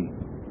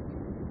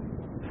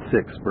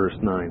 66 verse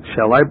 9.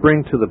 Shall I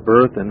bring to the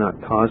birth and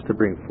not cause to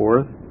bring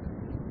forth?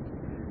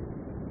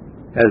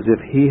 As if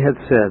he had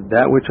said,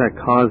 that which I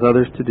cause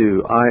others to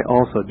do, I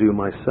also do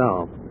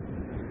myself.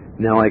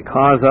 Now I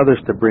cause others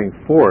to bring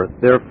forth,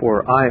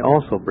 therefore I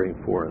also bring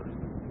forth.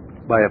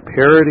 By a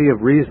parity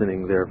of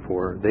reasoning,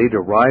 therefore, they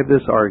derive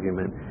this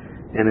argument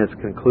and its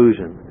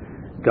conclusion.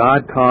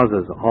 God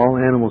causes all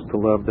animals to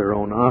love their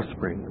own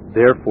offspring,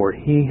 therefore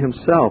he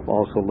himself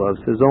also loves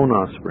his own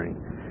offspring.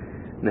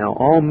 Now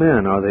all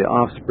men are the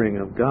offspring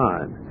of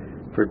God,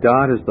 for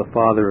God is the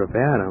father of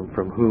Adam,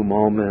 from whom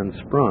all men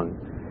sprung.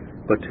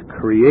 But to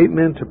create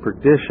men to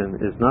perdition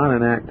is not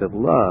an act of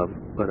love,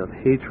 but of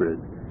hatred.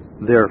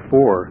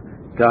 Therefore,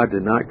 God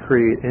did not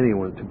create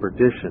anyone to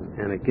perdition.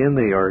 And again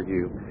they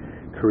argue,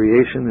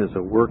 creation is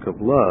a work of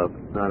love,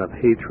 not of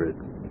hatred.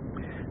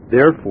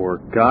 Therefore,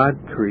 God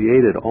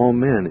created all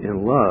men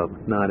in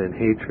love, not in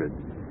hatred.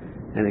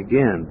 And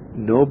again,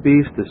 no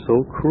beast is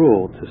so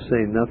cruel, to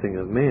say nothing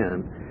of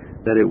man,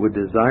 that it would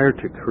desire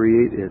to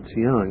create its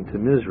young to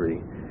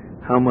misery.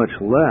 How much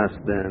less,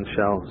 then,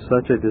 shall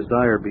such a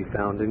desire be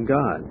found in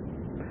God?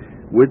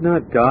 Would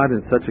not God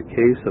in such a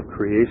case of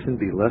creation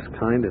be less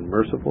kind and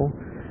merciful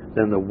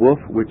than the wolf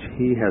which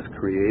he has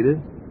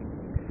created?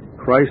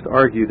 Christ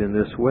argued in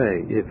this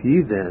way, If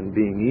ye then,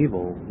 being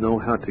evil, know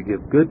how to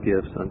give good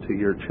gifts unto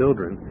your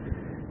children,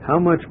 how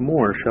much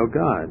more shall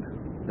God?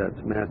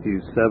 That's Matthew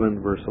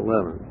 7, verse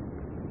 11.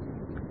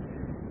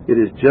 It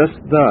is just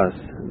thus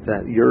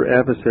that your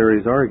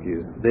adversaries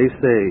argue. They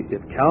say,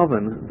 If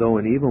Calvin, though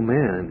an evil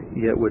man,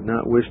 yet would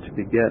not wish to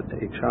beget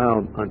a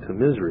child unto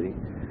misery,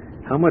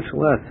 how much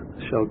less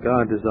shall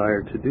God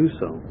desire to do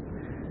so?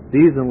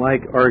 These and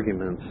like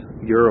arguments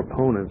your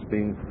opponents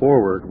being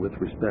forward with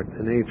respect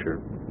to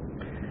nature.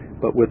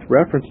 But with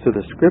reference to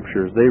the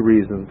Scriptures they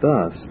reason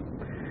thus.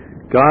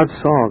 God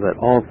saw that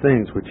all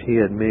things which he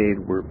had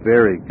made were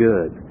very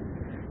good.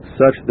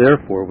 Such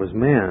therefore was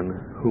man,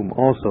 whom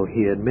also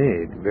he had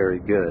made very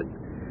good.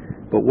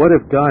 But what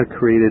if God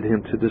created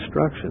him to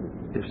destruction?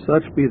 If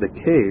such be the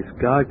case,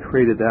 God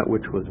created that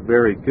which was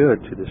very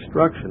good to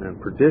destruction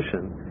and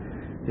perdition,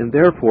 and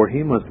therefore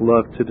he must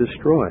love to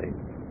destroy.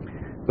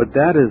 But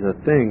that is a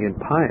thing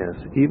impious,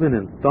 even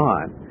in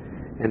thought.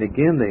 And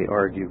again they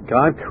argue,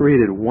 God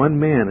created one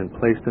man and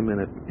placed him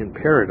in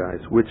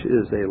paradise, which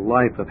is a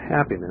life of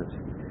happiness.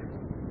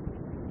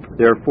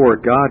 Therefore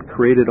God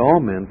created all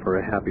men for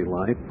a happy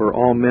life, for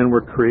all men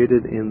were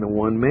created in the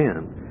one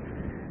man.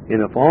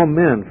 And if all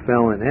men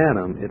fell in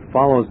Adam, it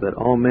follows that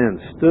all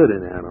men stood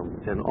in Adam,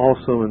 and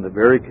also in the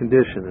very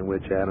condition in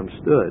which Adam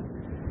stood.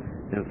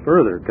 And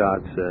further,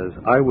 God says,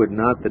 I would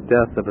not the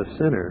death of a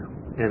sinner.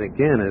 And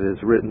again it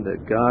is written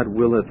that God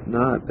willeth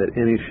not that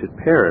any should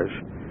perish,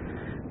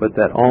 but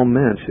that all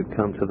men should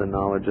come to the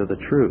knowledge of the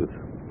truth.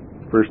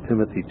 1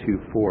 Timothy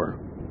 2:4.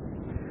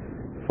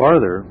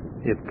 Farther,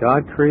 if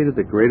God created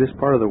the greatest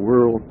part of the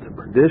world to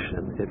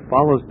perdition, it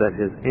follows that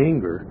his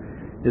anger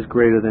is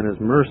greater than his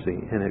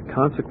mercy, and it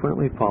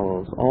consequently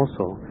follows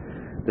also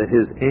that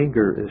his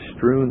anger is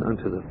strewn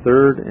unto the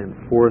third and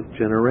fourth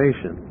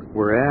generation,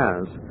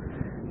 whereas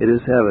it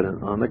is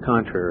evident, on the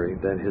contrary,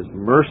 that his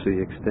mercy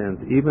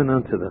extends even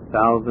unto the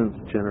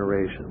 1000th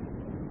generation.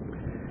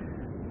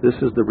 This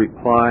is the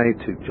reply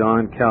of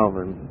John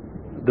Calvin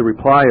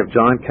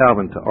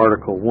to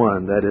Article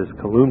 1, that is,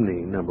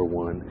 calumny number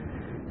 1,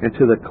 and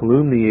to the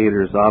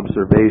calumniator's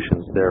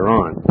observations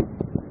thereon.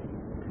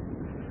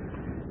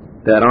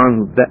 That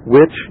on that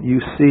which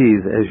you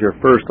seize as your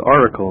first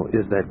article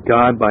is that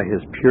God by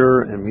his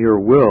pure and mere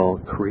will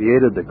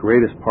created the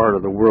greatest part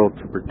of the world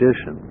to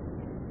perdition.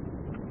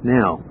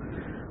 Now,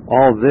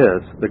 all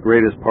this, the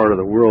greatest part of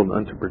the world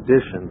unto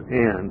perdition,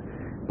 and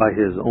by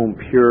his own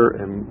pure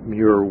and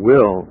mere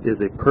will, is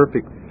a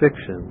perfect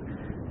fiction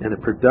and a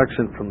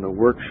production from the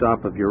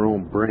workshop of your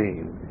own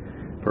brain.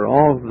 For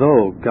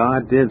although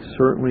God did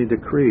certainly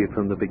decree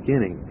from the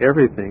beginning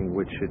everything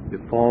which should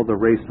befall the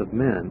race of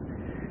men,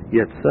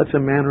 yet such a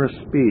manner of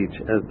speech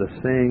as the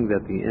saying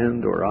that the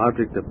end or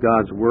object of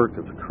God's work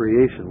of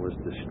creation was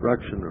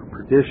destruction or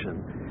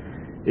perdition,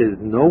 is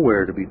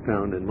nowhere to be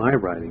found in my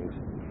writings.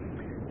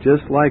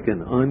 Just like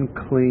an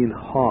unclean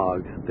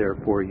hog,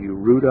 therefore, you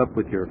root up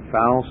with your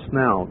foul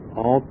snout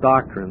all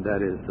doctrine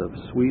that is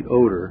of sweet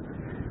odor,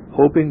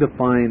 hoping to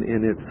find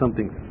in it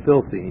something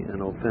filthy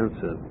and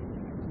offensive.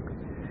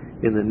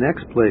 In the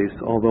next place,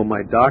 although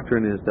my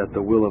doctrine is that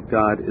the will of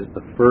God is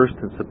the first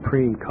and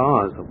supreme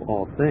cause of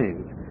all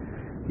things,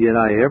 yet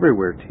I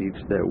everywhere teach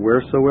that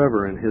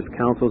wheresoever in his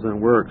counsels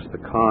and works the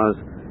cause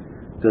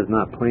does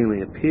not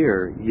plainly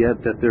appear,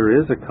 yet that there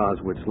is a cause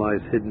which lies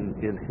hidden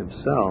in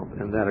himself,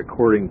 and that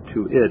according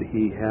to it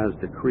he has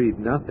decreed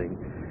nothing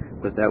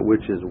but that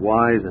which is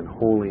wise and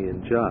holy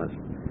and just.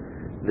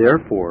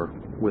 Therefore,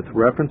 with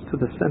reference to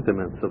the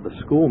sentiments of the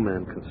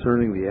schoolmen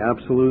concerning the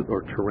absolute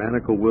or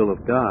tyrannical will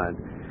of God,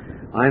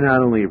 I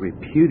not only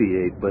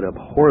repudiate but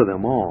abhor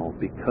them all,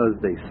 because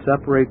they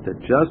separate the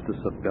justice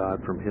of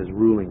God from his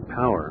ruling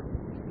power.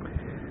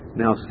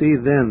 Now see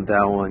then,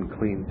 thou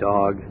unclean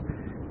dog,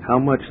 how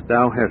much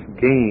thou hast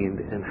gained,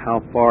 and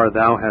how far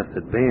thou hast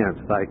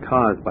advanced thy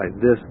cause by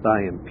this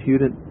thy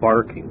impudent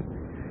barking.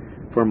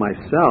 For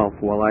myself,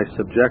 while I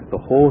subject the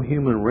whole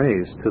human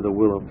race to the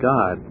will of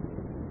God,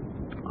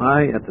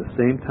 I at the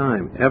same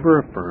time ever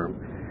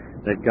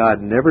affirm that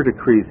God never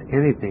decrees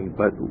anything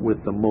but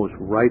with the most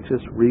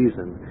righteous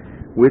reason,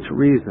 which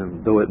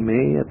reason, though it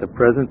may at the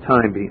present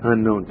time be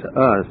unknown to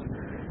us,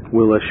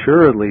 will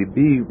assuredly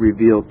be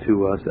revealed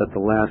to us at the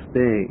last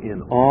day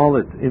in all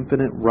its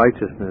infinite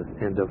righteousness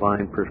and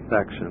divine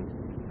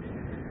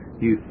perfection.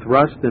 You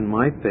thrust in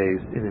my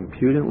face and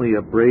impudently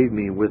upbraid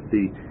me with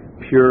the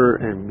pure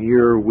and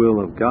mere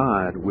will of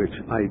God, which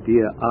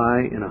idea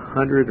I, in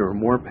 100 or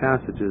more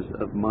passages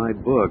of my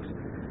books,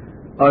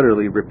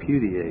 utterly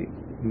repudiate.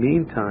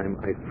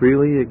 Meantime, I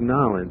freely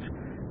acknowledge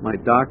my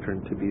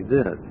doctrine to be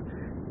this,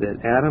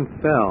 that Adam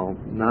fell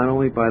not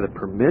only by the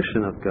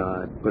permission of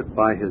God, but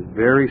by his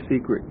very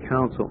secret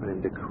counsel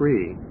and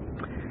decree,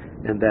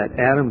 and that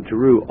Adam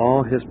drew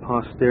all his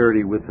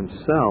posterity with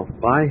himself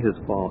by his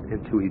fall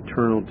into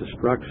eternal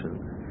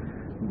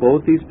destruction.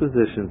 Both these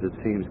positions, it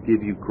seems,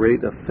 give you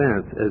great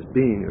offense as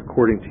being,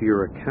 according to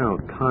your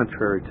account,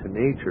 contrary to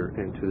nature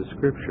and to the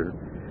Scripture.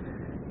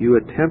 You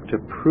attempt to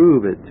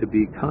prove it to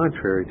be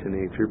contrary to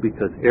nature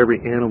because every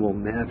animal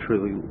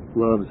naturally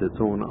loves its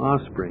own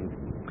offspring.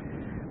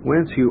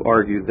 Whence you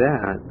argue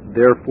that,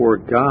 therefore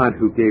God,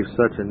 who gave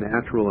such a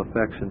natural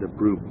affection to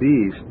brute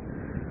beasts,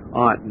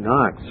 ought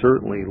not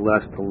certainly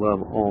less to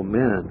love all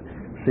men,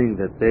 seeing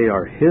that they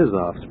are his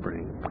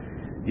offspring.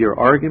 Your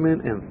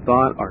argument and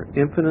thought are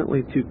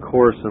infinitely too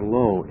coarse and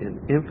low, and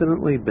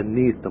infinitely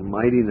beneath the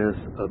mightiness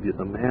of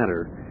the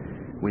matter,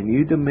 when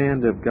you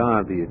demand of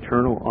God, the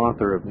eternal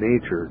author of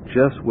nature,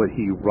 just what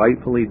he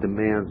rightfully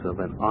demands of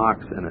an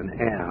ox and an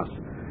ass,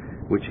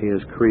 which he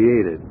has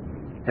created,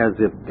 as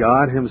if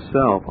God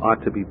himself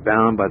ought to be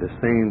bound by the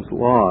same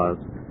laws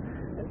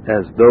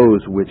as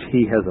those which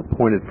he has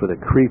appointed for the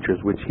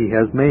creatures which he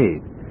has made.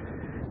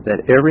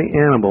 That every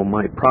animal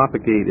might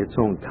propagate its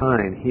own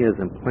kind, he has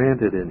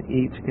implanted in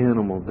each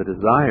animal the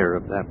desire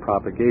of that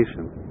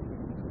propagation.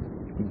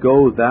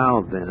 Go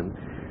thou, then,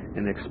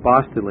 and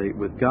expostulate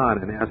with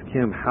God, and ask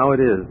him how it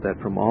is that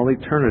from all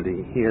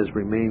eternity he has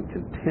remained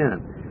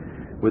content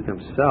with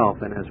himself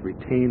and has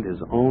retained his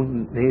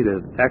own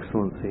native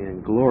excellency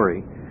and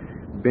glory,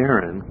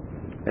 barren,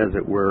 as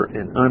it were,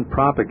 and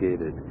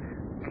unpropagated.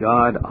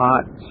 God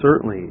ought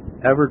certainly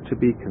ever to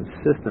be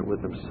consistent with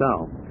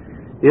himself.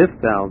 If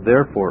thou,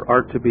 therefore,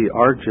 art to be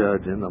our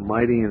judge in the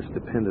mighty and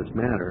stupendous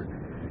matter,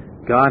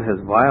 God has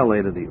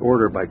violated the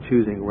order by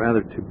choosing rather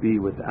to be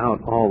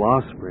without all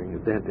offspring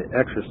than to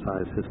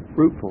exercise his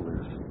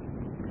fruitfulness.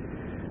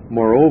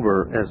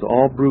 Moreover, as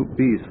all brute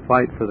beasts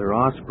fight for their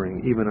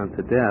offspring, even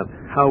unto death,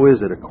 how is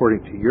it,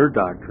 according to your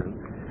doctrine,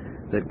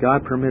 that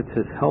God permits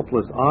his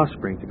helpless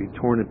offspring to be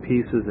torn in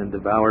pieces and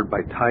devoured by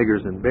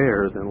tigers and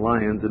bears and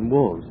lions and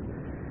wolves?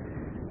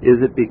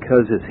 Is it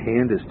because his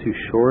hand is too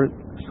short,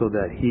 so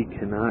that he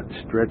cannot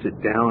stretch it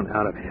down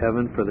out of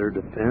heaven for their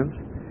defense?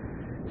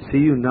 See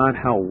you not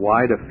how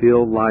wide a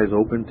field lies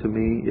open to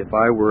me if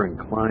I were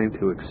inclined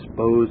to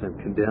expose and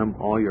condemn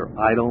all your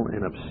idle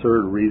and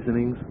absurd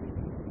reasonings?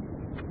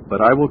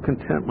 But I will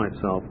content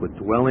myself with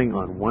dwelling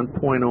on one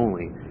point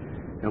only,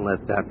 and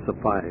let that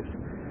suffice.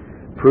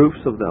 Proofs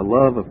of the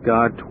love of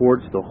God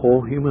towards the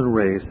whole human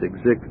race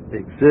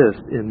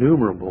exist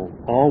innumerable,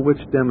 all which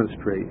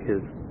demonstrate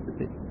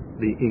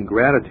the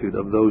ingratitude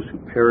of those who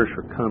perish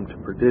or come to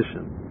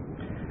perdition.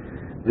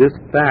 This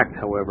fact,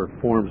 however,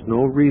 forms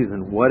no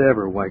reason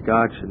whatever why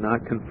God should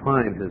not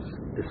confine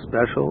his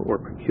especial or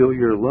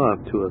peculiar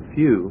love to a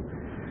few,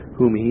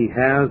 whom he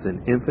has in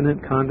infinite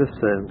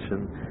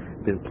condescension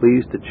been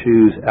pleased to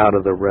choose out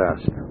of the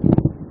rest.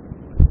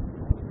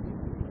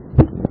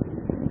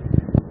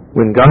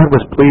 When God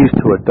was pleased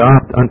to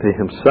adopt unto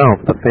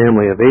himself the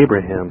family of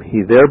Abraham,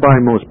 he thereby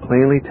most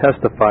plainly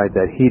testified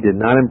that he did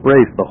not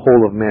embrace the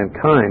whole of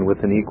mankind with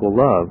an equal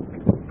love.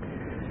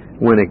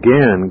 When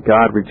again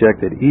God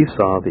rejected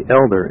Esau the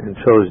elder and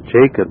chose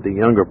Jacob the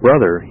younger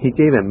brother, he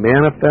gave a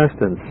manifest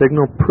and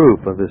signal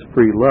proof of his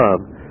free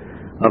love,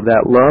 of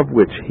that love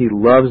which he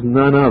loves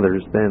none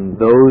others than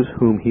those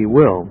whom he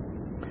will.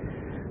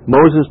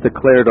 Moses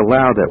declared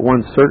aloud that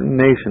one certain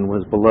nation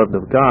was beloved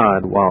of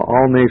God, while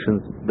all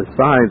nations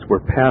besides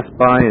were passed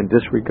by and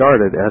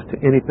disregarded as to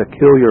any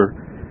peculiar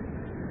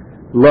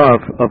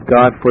love of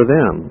God for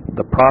them.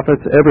 The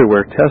prophets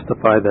everywhere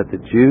testify that the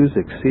Jews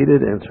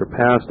exceeded and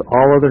surpassed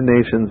all other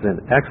nations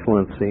in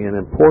excellency and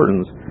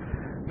importance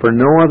for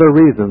no other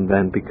reason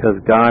than because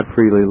God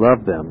freely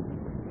loved them.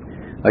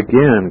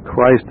 Again,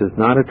 Christ is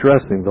not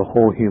addressing the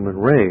whole human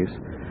race,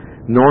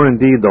 nor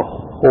indeed the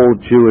whole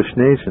Jewish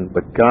nation,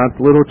 but God's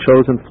little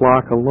chosen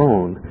flock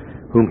alone,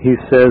 whom he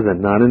says,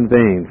 and not in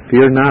vain,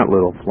 "Fear not,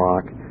 little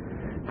flock,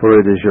 for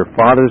it is your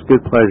Father's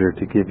good pleasure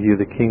to give you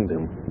the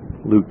kingdom."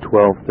 Luke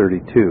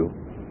 12:32,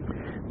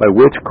 by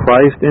which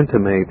Christ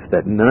intimates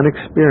that none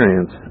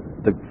experience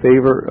the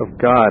favor of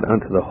God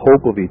unto the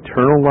hope of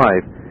eternal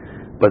life,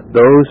 but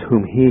those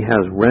whom he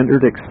has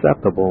rendered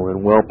acceptable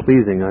and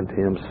well-pleasing unto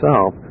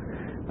himself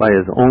by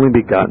his only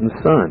begotten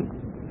Son.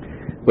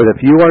 But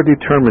if you are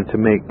determined to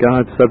make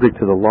God subject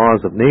to the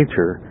laws of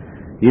nature,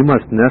 you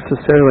must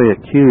necessarily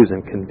accuse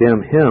and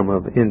condemn him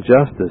of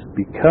injustice,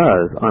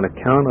 because on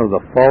account of the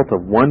fault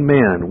of one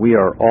man we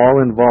are all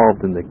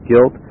involved in the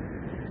guilt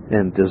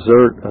and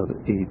desert of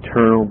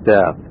eternal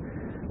death.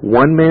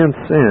 One man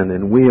sinned,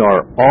 and we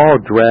are all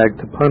dragged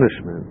to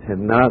punishment,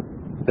 and not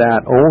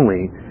that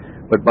only,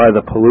 but by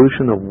the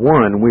pollution of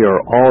one we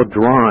are all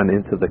drawn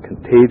into the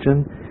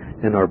contagion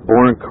and are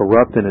born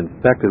corrupt and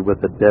infected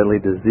with a deadly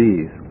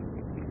disease.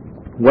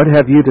 What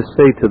have you to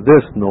say to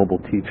this, noble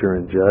teacher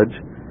and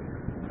judge?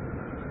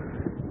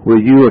 Will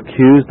you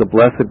accuse the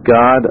blessed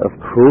God of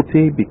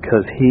cruelty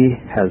because he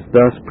has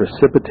thus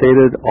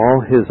precipitated all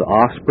his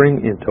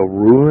offspring into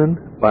ruin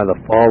by the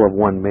fall of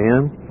one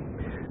man?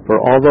 For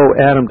although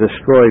Adam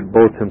destroyed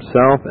both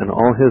himself and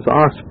all his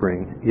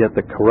offspring, yet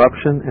the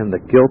corruption and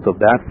the guilt of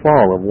that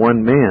fall of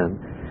one man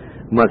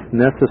must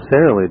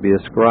necessarily be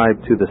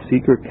ascribed to the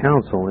secret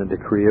counsel and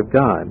decree of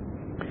God.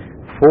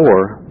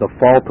 For the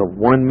fault of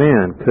one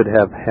man could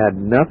have had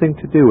nothing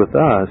to do with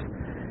us,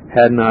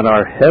 had not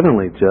our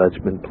heavenly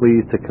judge been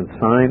pleased to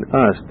consign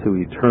us to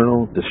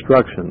eternal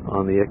destruction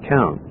on the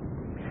account.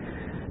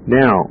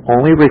 Now,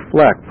 only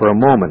reflect for a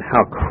moment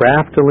how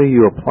craftily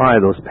you apply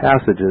those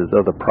passages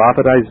of the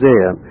prophet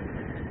Isaiah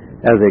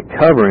as a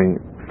covering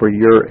for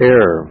your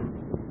error.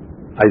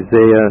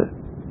 Isaiah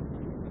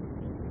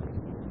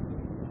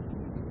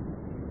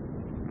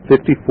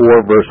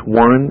 54 verse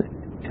 1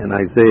 and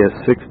Isaiah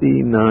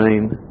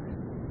 49,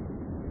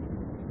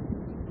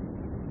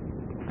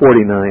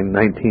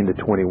 19 to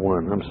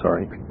 21.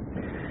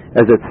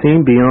 As it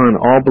seemed beyond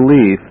all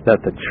belief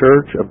that the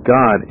church of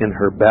God in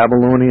her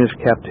Babylonian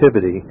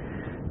captivity,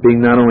 being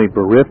not only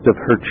bereft of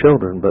her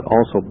children, but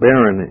also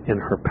barren in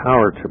her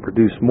power to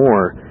produce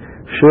more,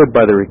 should,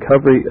 by the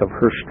recovery of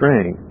her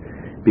strength,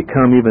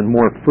 become even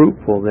more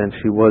fruitful than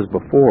she was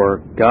before,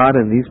 God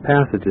in these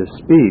passages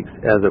speaks,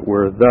 as it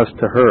were, thus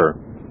to her: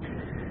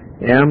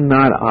 Am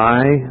not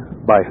I,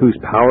 by whose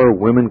power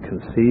women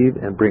conceive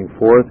and bring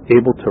forth,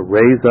 able to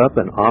raise up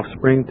an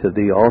offspring to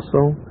thee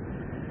also?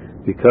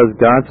 Because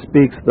God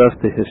speaks thus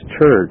to his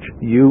church,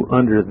 you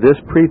under this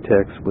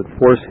pretext would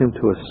force him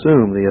to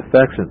assume the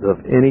affections of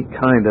any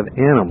kind of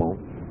animal,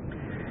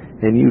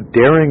 and you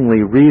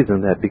daringly reason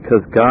that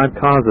because God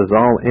causes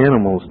all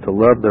animals to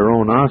love their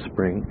own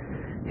offspring,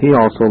 he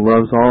also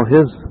loves all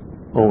his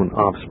own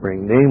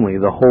offspring, namely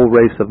the whole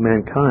race of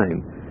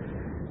mankind.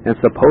 And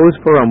suppose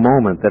for a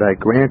moment that I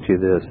grant you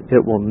this,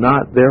 it will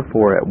not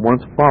therefore at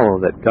once follow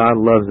that God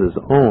loves his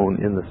own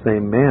in the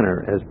same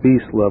manner as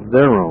beasts love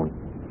their own.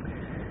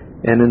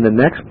 And in the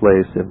next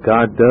place, if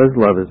God does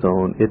love his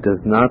own, it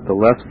does not the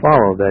less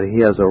follow that he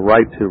has a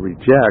right to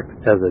reject,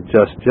 as a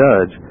just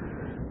judge,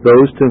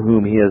 those to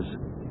whom he has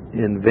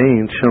in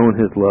vain shown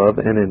his love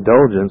and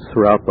indulgence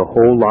throughout the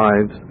whole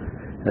lives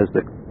as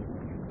the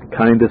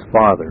kindest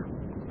father.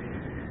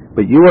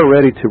 But you are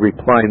ready to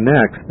reply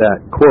next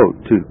that,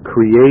 quote, to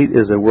create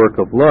is a work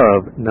of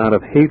love, not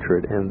of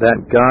hatred, and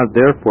that God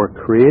therefore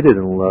created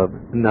in love,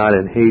 not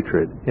in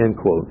hatred, end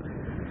quote.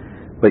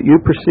 But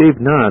you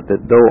perceive not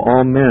that though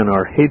all men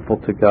are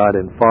hateful to God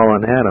in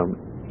fallen Adam,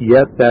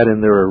 yet that in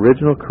their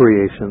original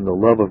creation the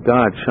love of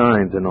God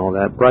shines in all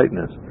that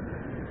brightness.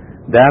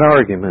 That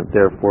argument,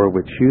 therefore,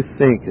 which you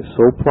think is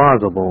so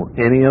plausible,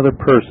 any other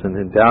person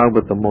endowed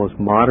with the most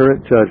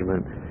moderate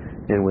judgment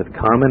and with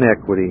common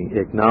equity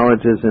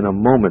acknowledges in a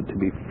moment to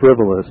be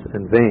frivolous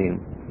and vain.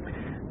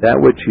 That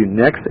which you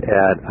next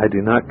add, I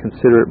do not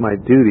consider it my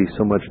duty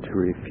so much to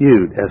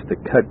refute as to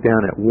cut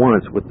down at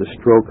once with the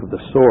stroke of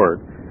the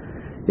sword.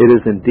 It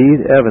is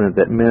indeed evident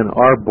that men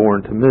are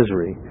born to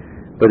misery,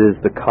 but is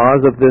the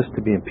cause of this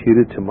to be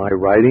imputed to my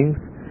writings?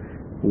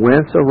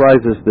 Whence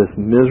arises this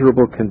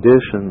miserable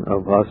condition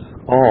of us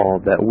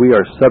all, that we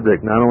are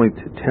subject not only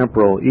to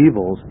temporal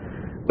evils,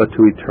 but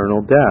to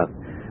eternal death?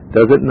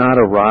 Does it not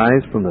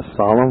arise from the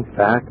solemn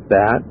fact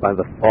that, by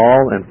the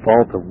fall and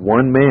fault of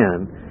one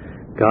man,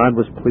 God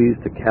was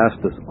pleased to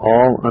cast us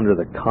all under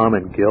the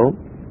common guilt?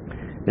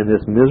 in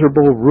this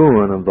miserable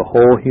ruin of the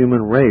whole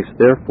human race.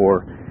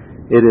 Therefore,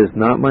 it is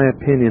not my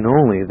opinion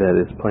only that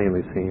is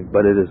plainly seen,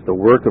 but it is the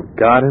work of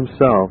God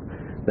Himself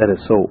that is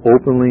so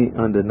openly,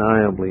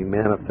 undeniably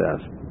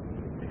manifest.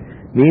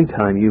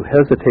 Meantime, you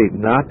hesitate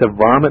not to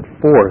vomit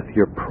forth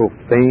your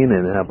profane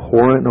and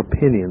abhorrent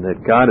opinion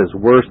that God is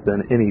worse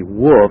than any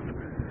wolf,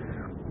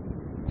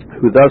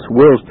 who thus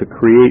wills to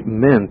create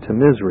men to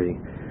misery.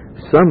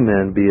 Some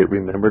men, be it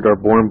remembered, are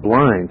born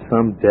blind,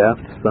 some deaf,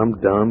 some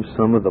dumb,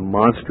 some of the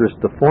monstrous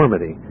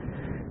deformity.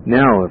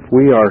 Now, if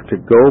we are to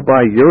go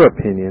by your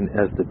opinion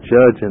as the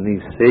judge in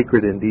these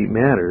sacred and deep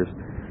matters,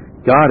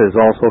 God is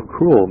also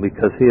cruel,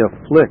 because He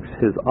afflicts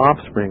His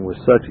offspring with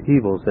such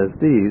evils as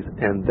these,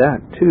 and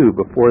that too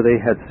before they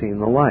had seen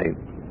the light.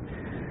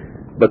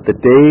 But the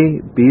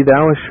day, be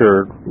thou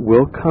assured,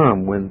 will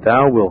come when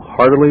thou wilt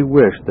heartily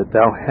wish that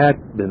thou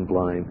hadst been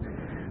blind,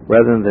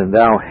 rather than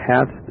thou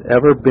hadst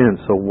ever been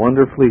so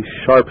wonderfully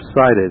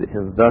sharp-sighted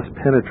in thus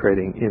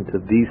penetrating into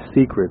these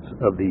secrets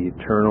of the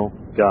eternal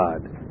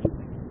God.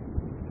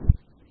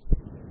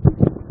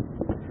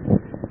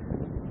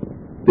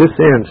 This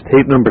ends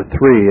tape number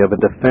 3 of a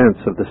defense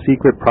of the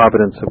secret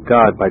providence of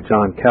God by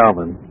John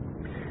Calvin.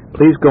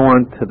 Please go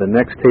on to the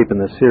next tape in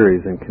the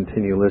series and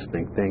continue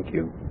listening. Thank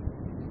you.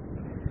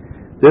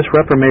 This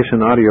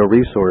Reformation audio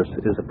resource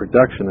is a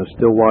production of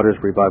Still Waters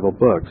Revival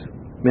Books.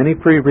 Many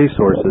free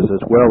resources,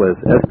 as well as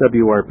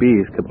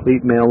SWRB's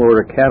complete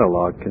mail-order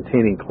catalog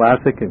containing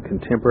classic and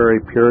contemporary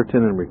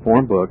Puritan and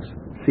Reformed books,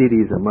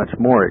 CDs, and much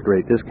more at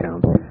great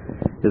discounts,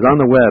 is on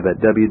the web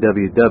at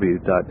www.swrb.com.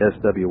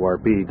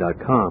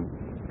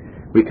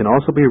 We can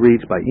also be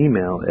reached by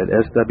email at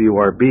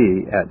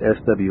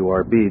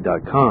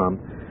swrb@swrb.com,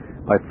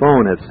 by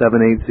phone at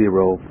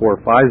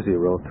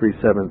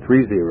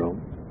 780-450-3730,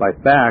 by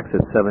fax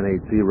at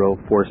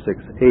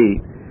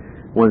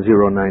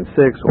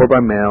 780-468-1096, or by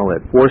mail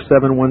at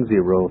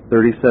 4710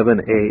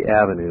 37A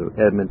Avenue,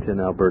 Edmonton,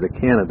 Alberta,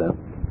 Canada,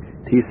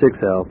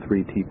 T6L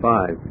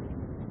 3T5.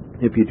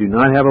 If you do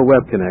not have a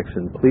web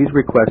connection, please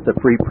request a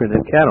free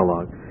printed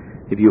catalog.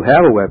 If you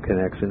have a web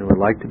connection and would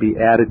like to be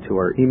added to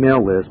our email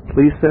list,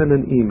 please send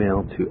an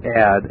email to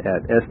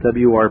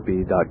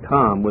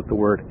add@swrb.com with the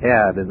word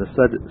add in the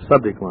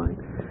subject line.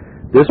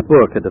 This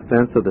book, A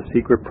Defense of the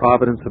Secret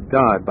Providence of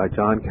God by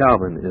John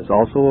Calvin, is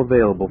also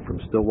available from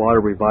Stillwater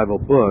Revival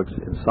Books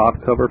in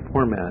softcover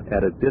format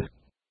at a discount.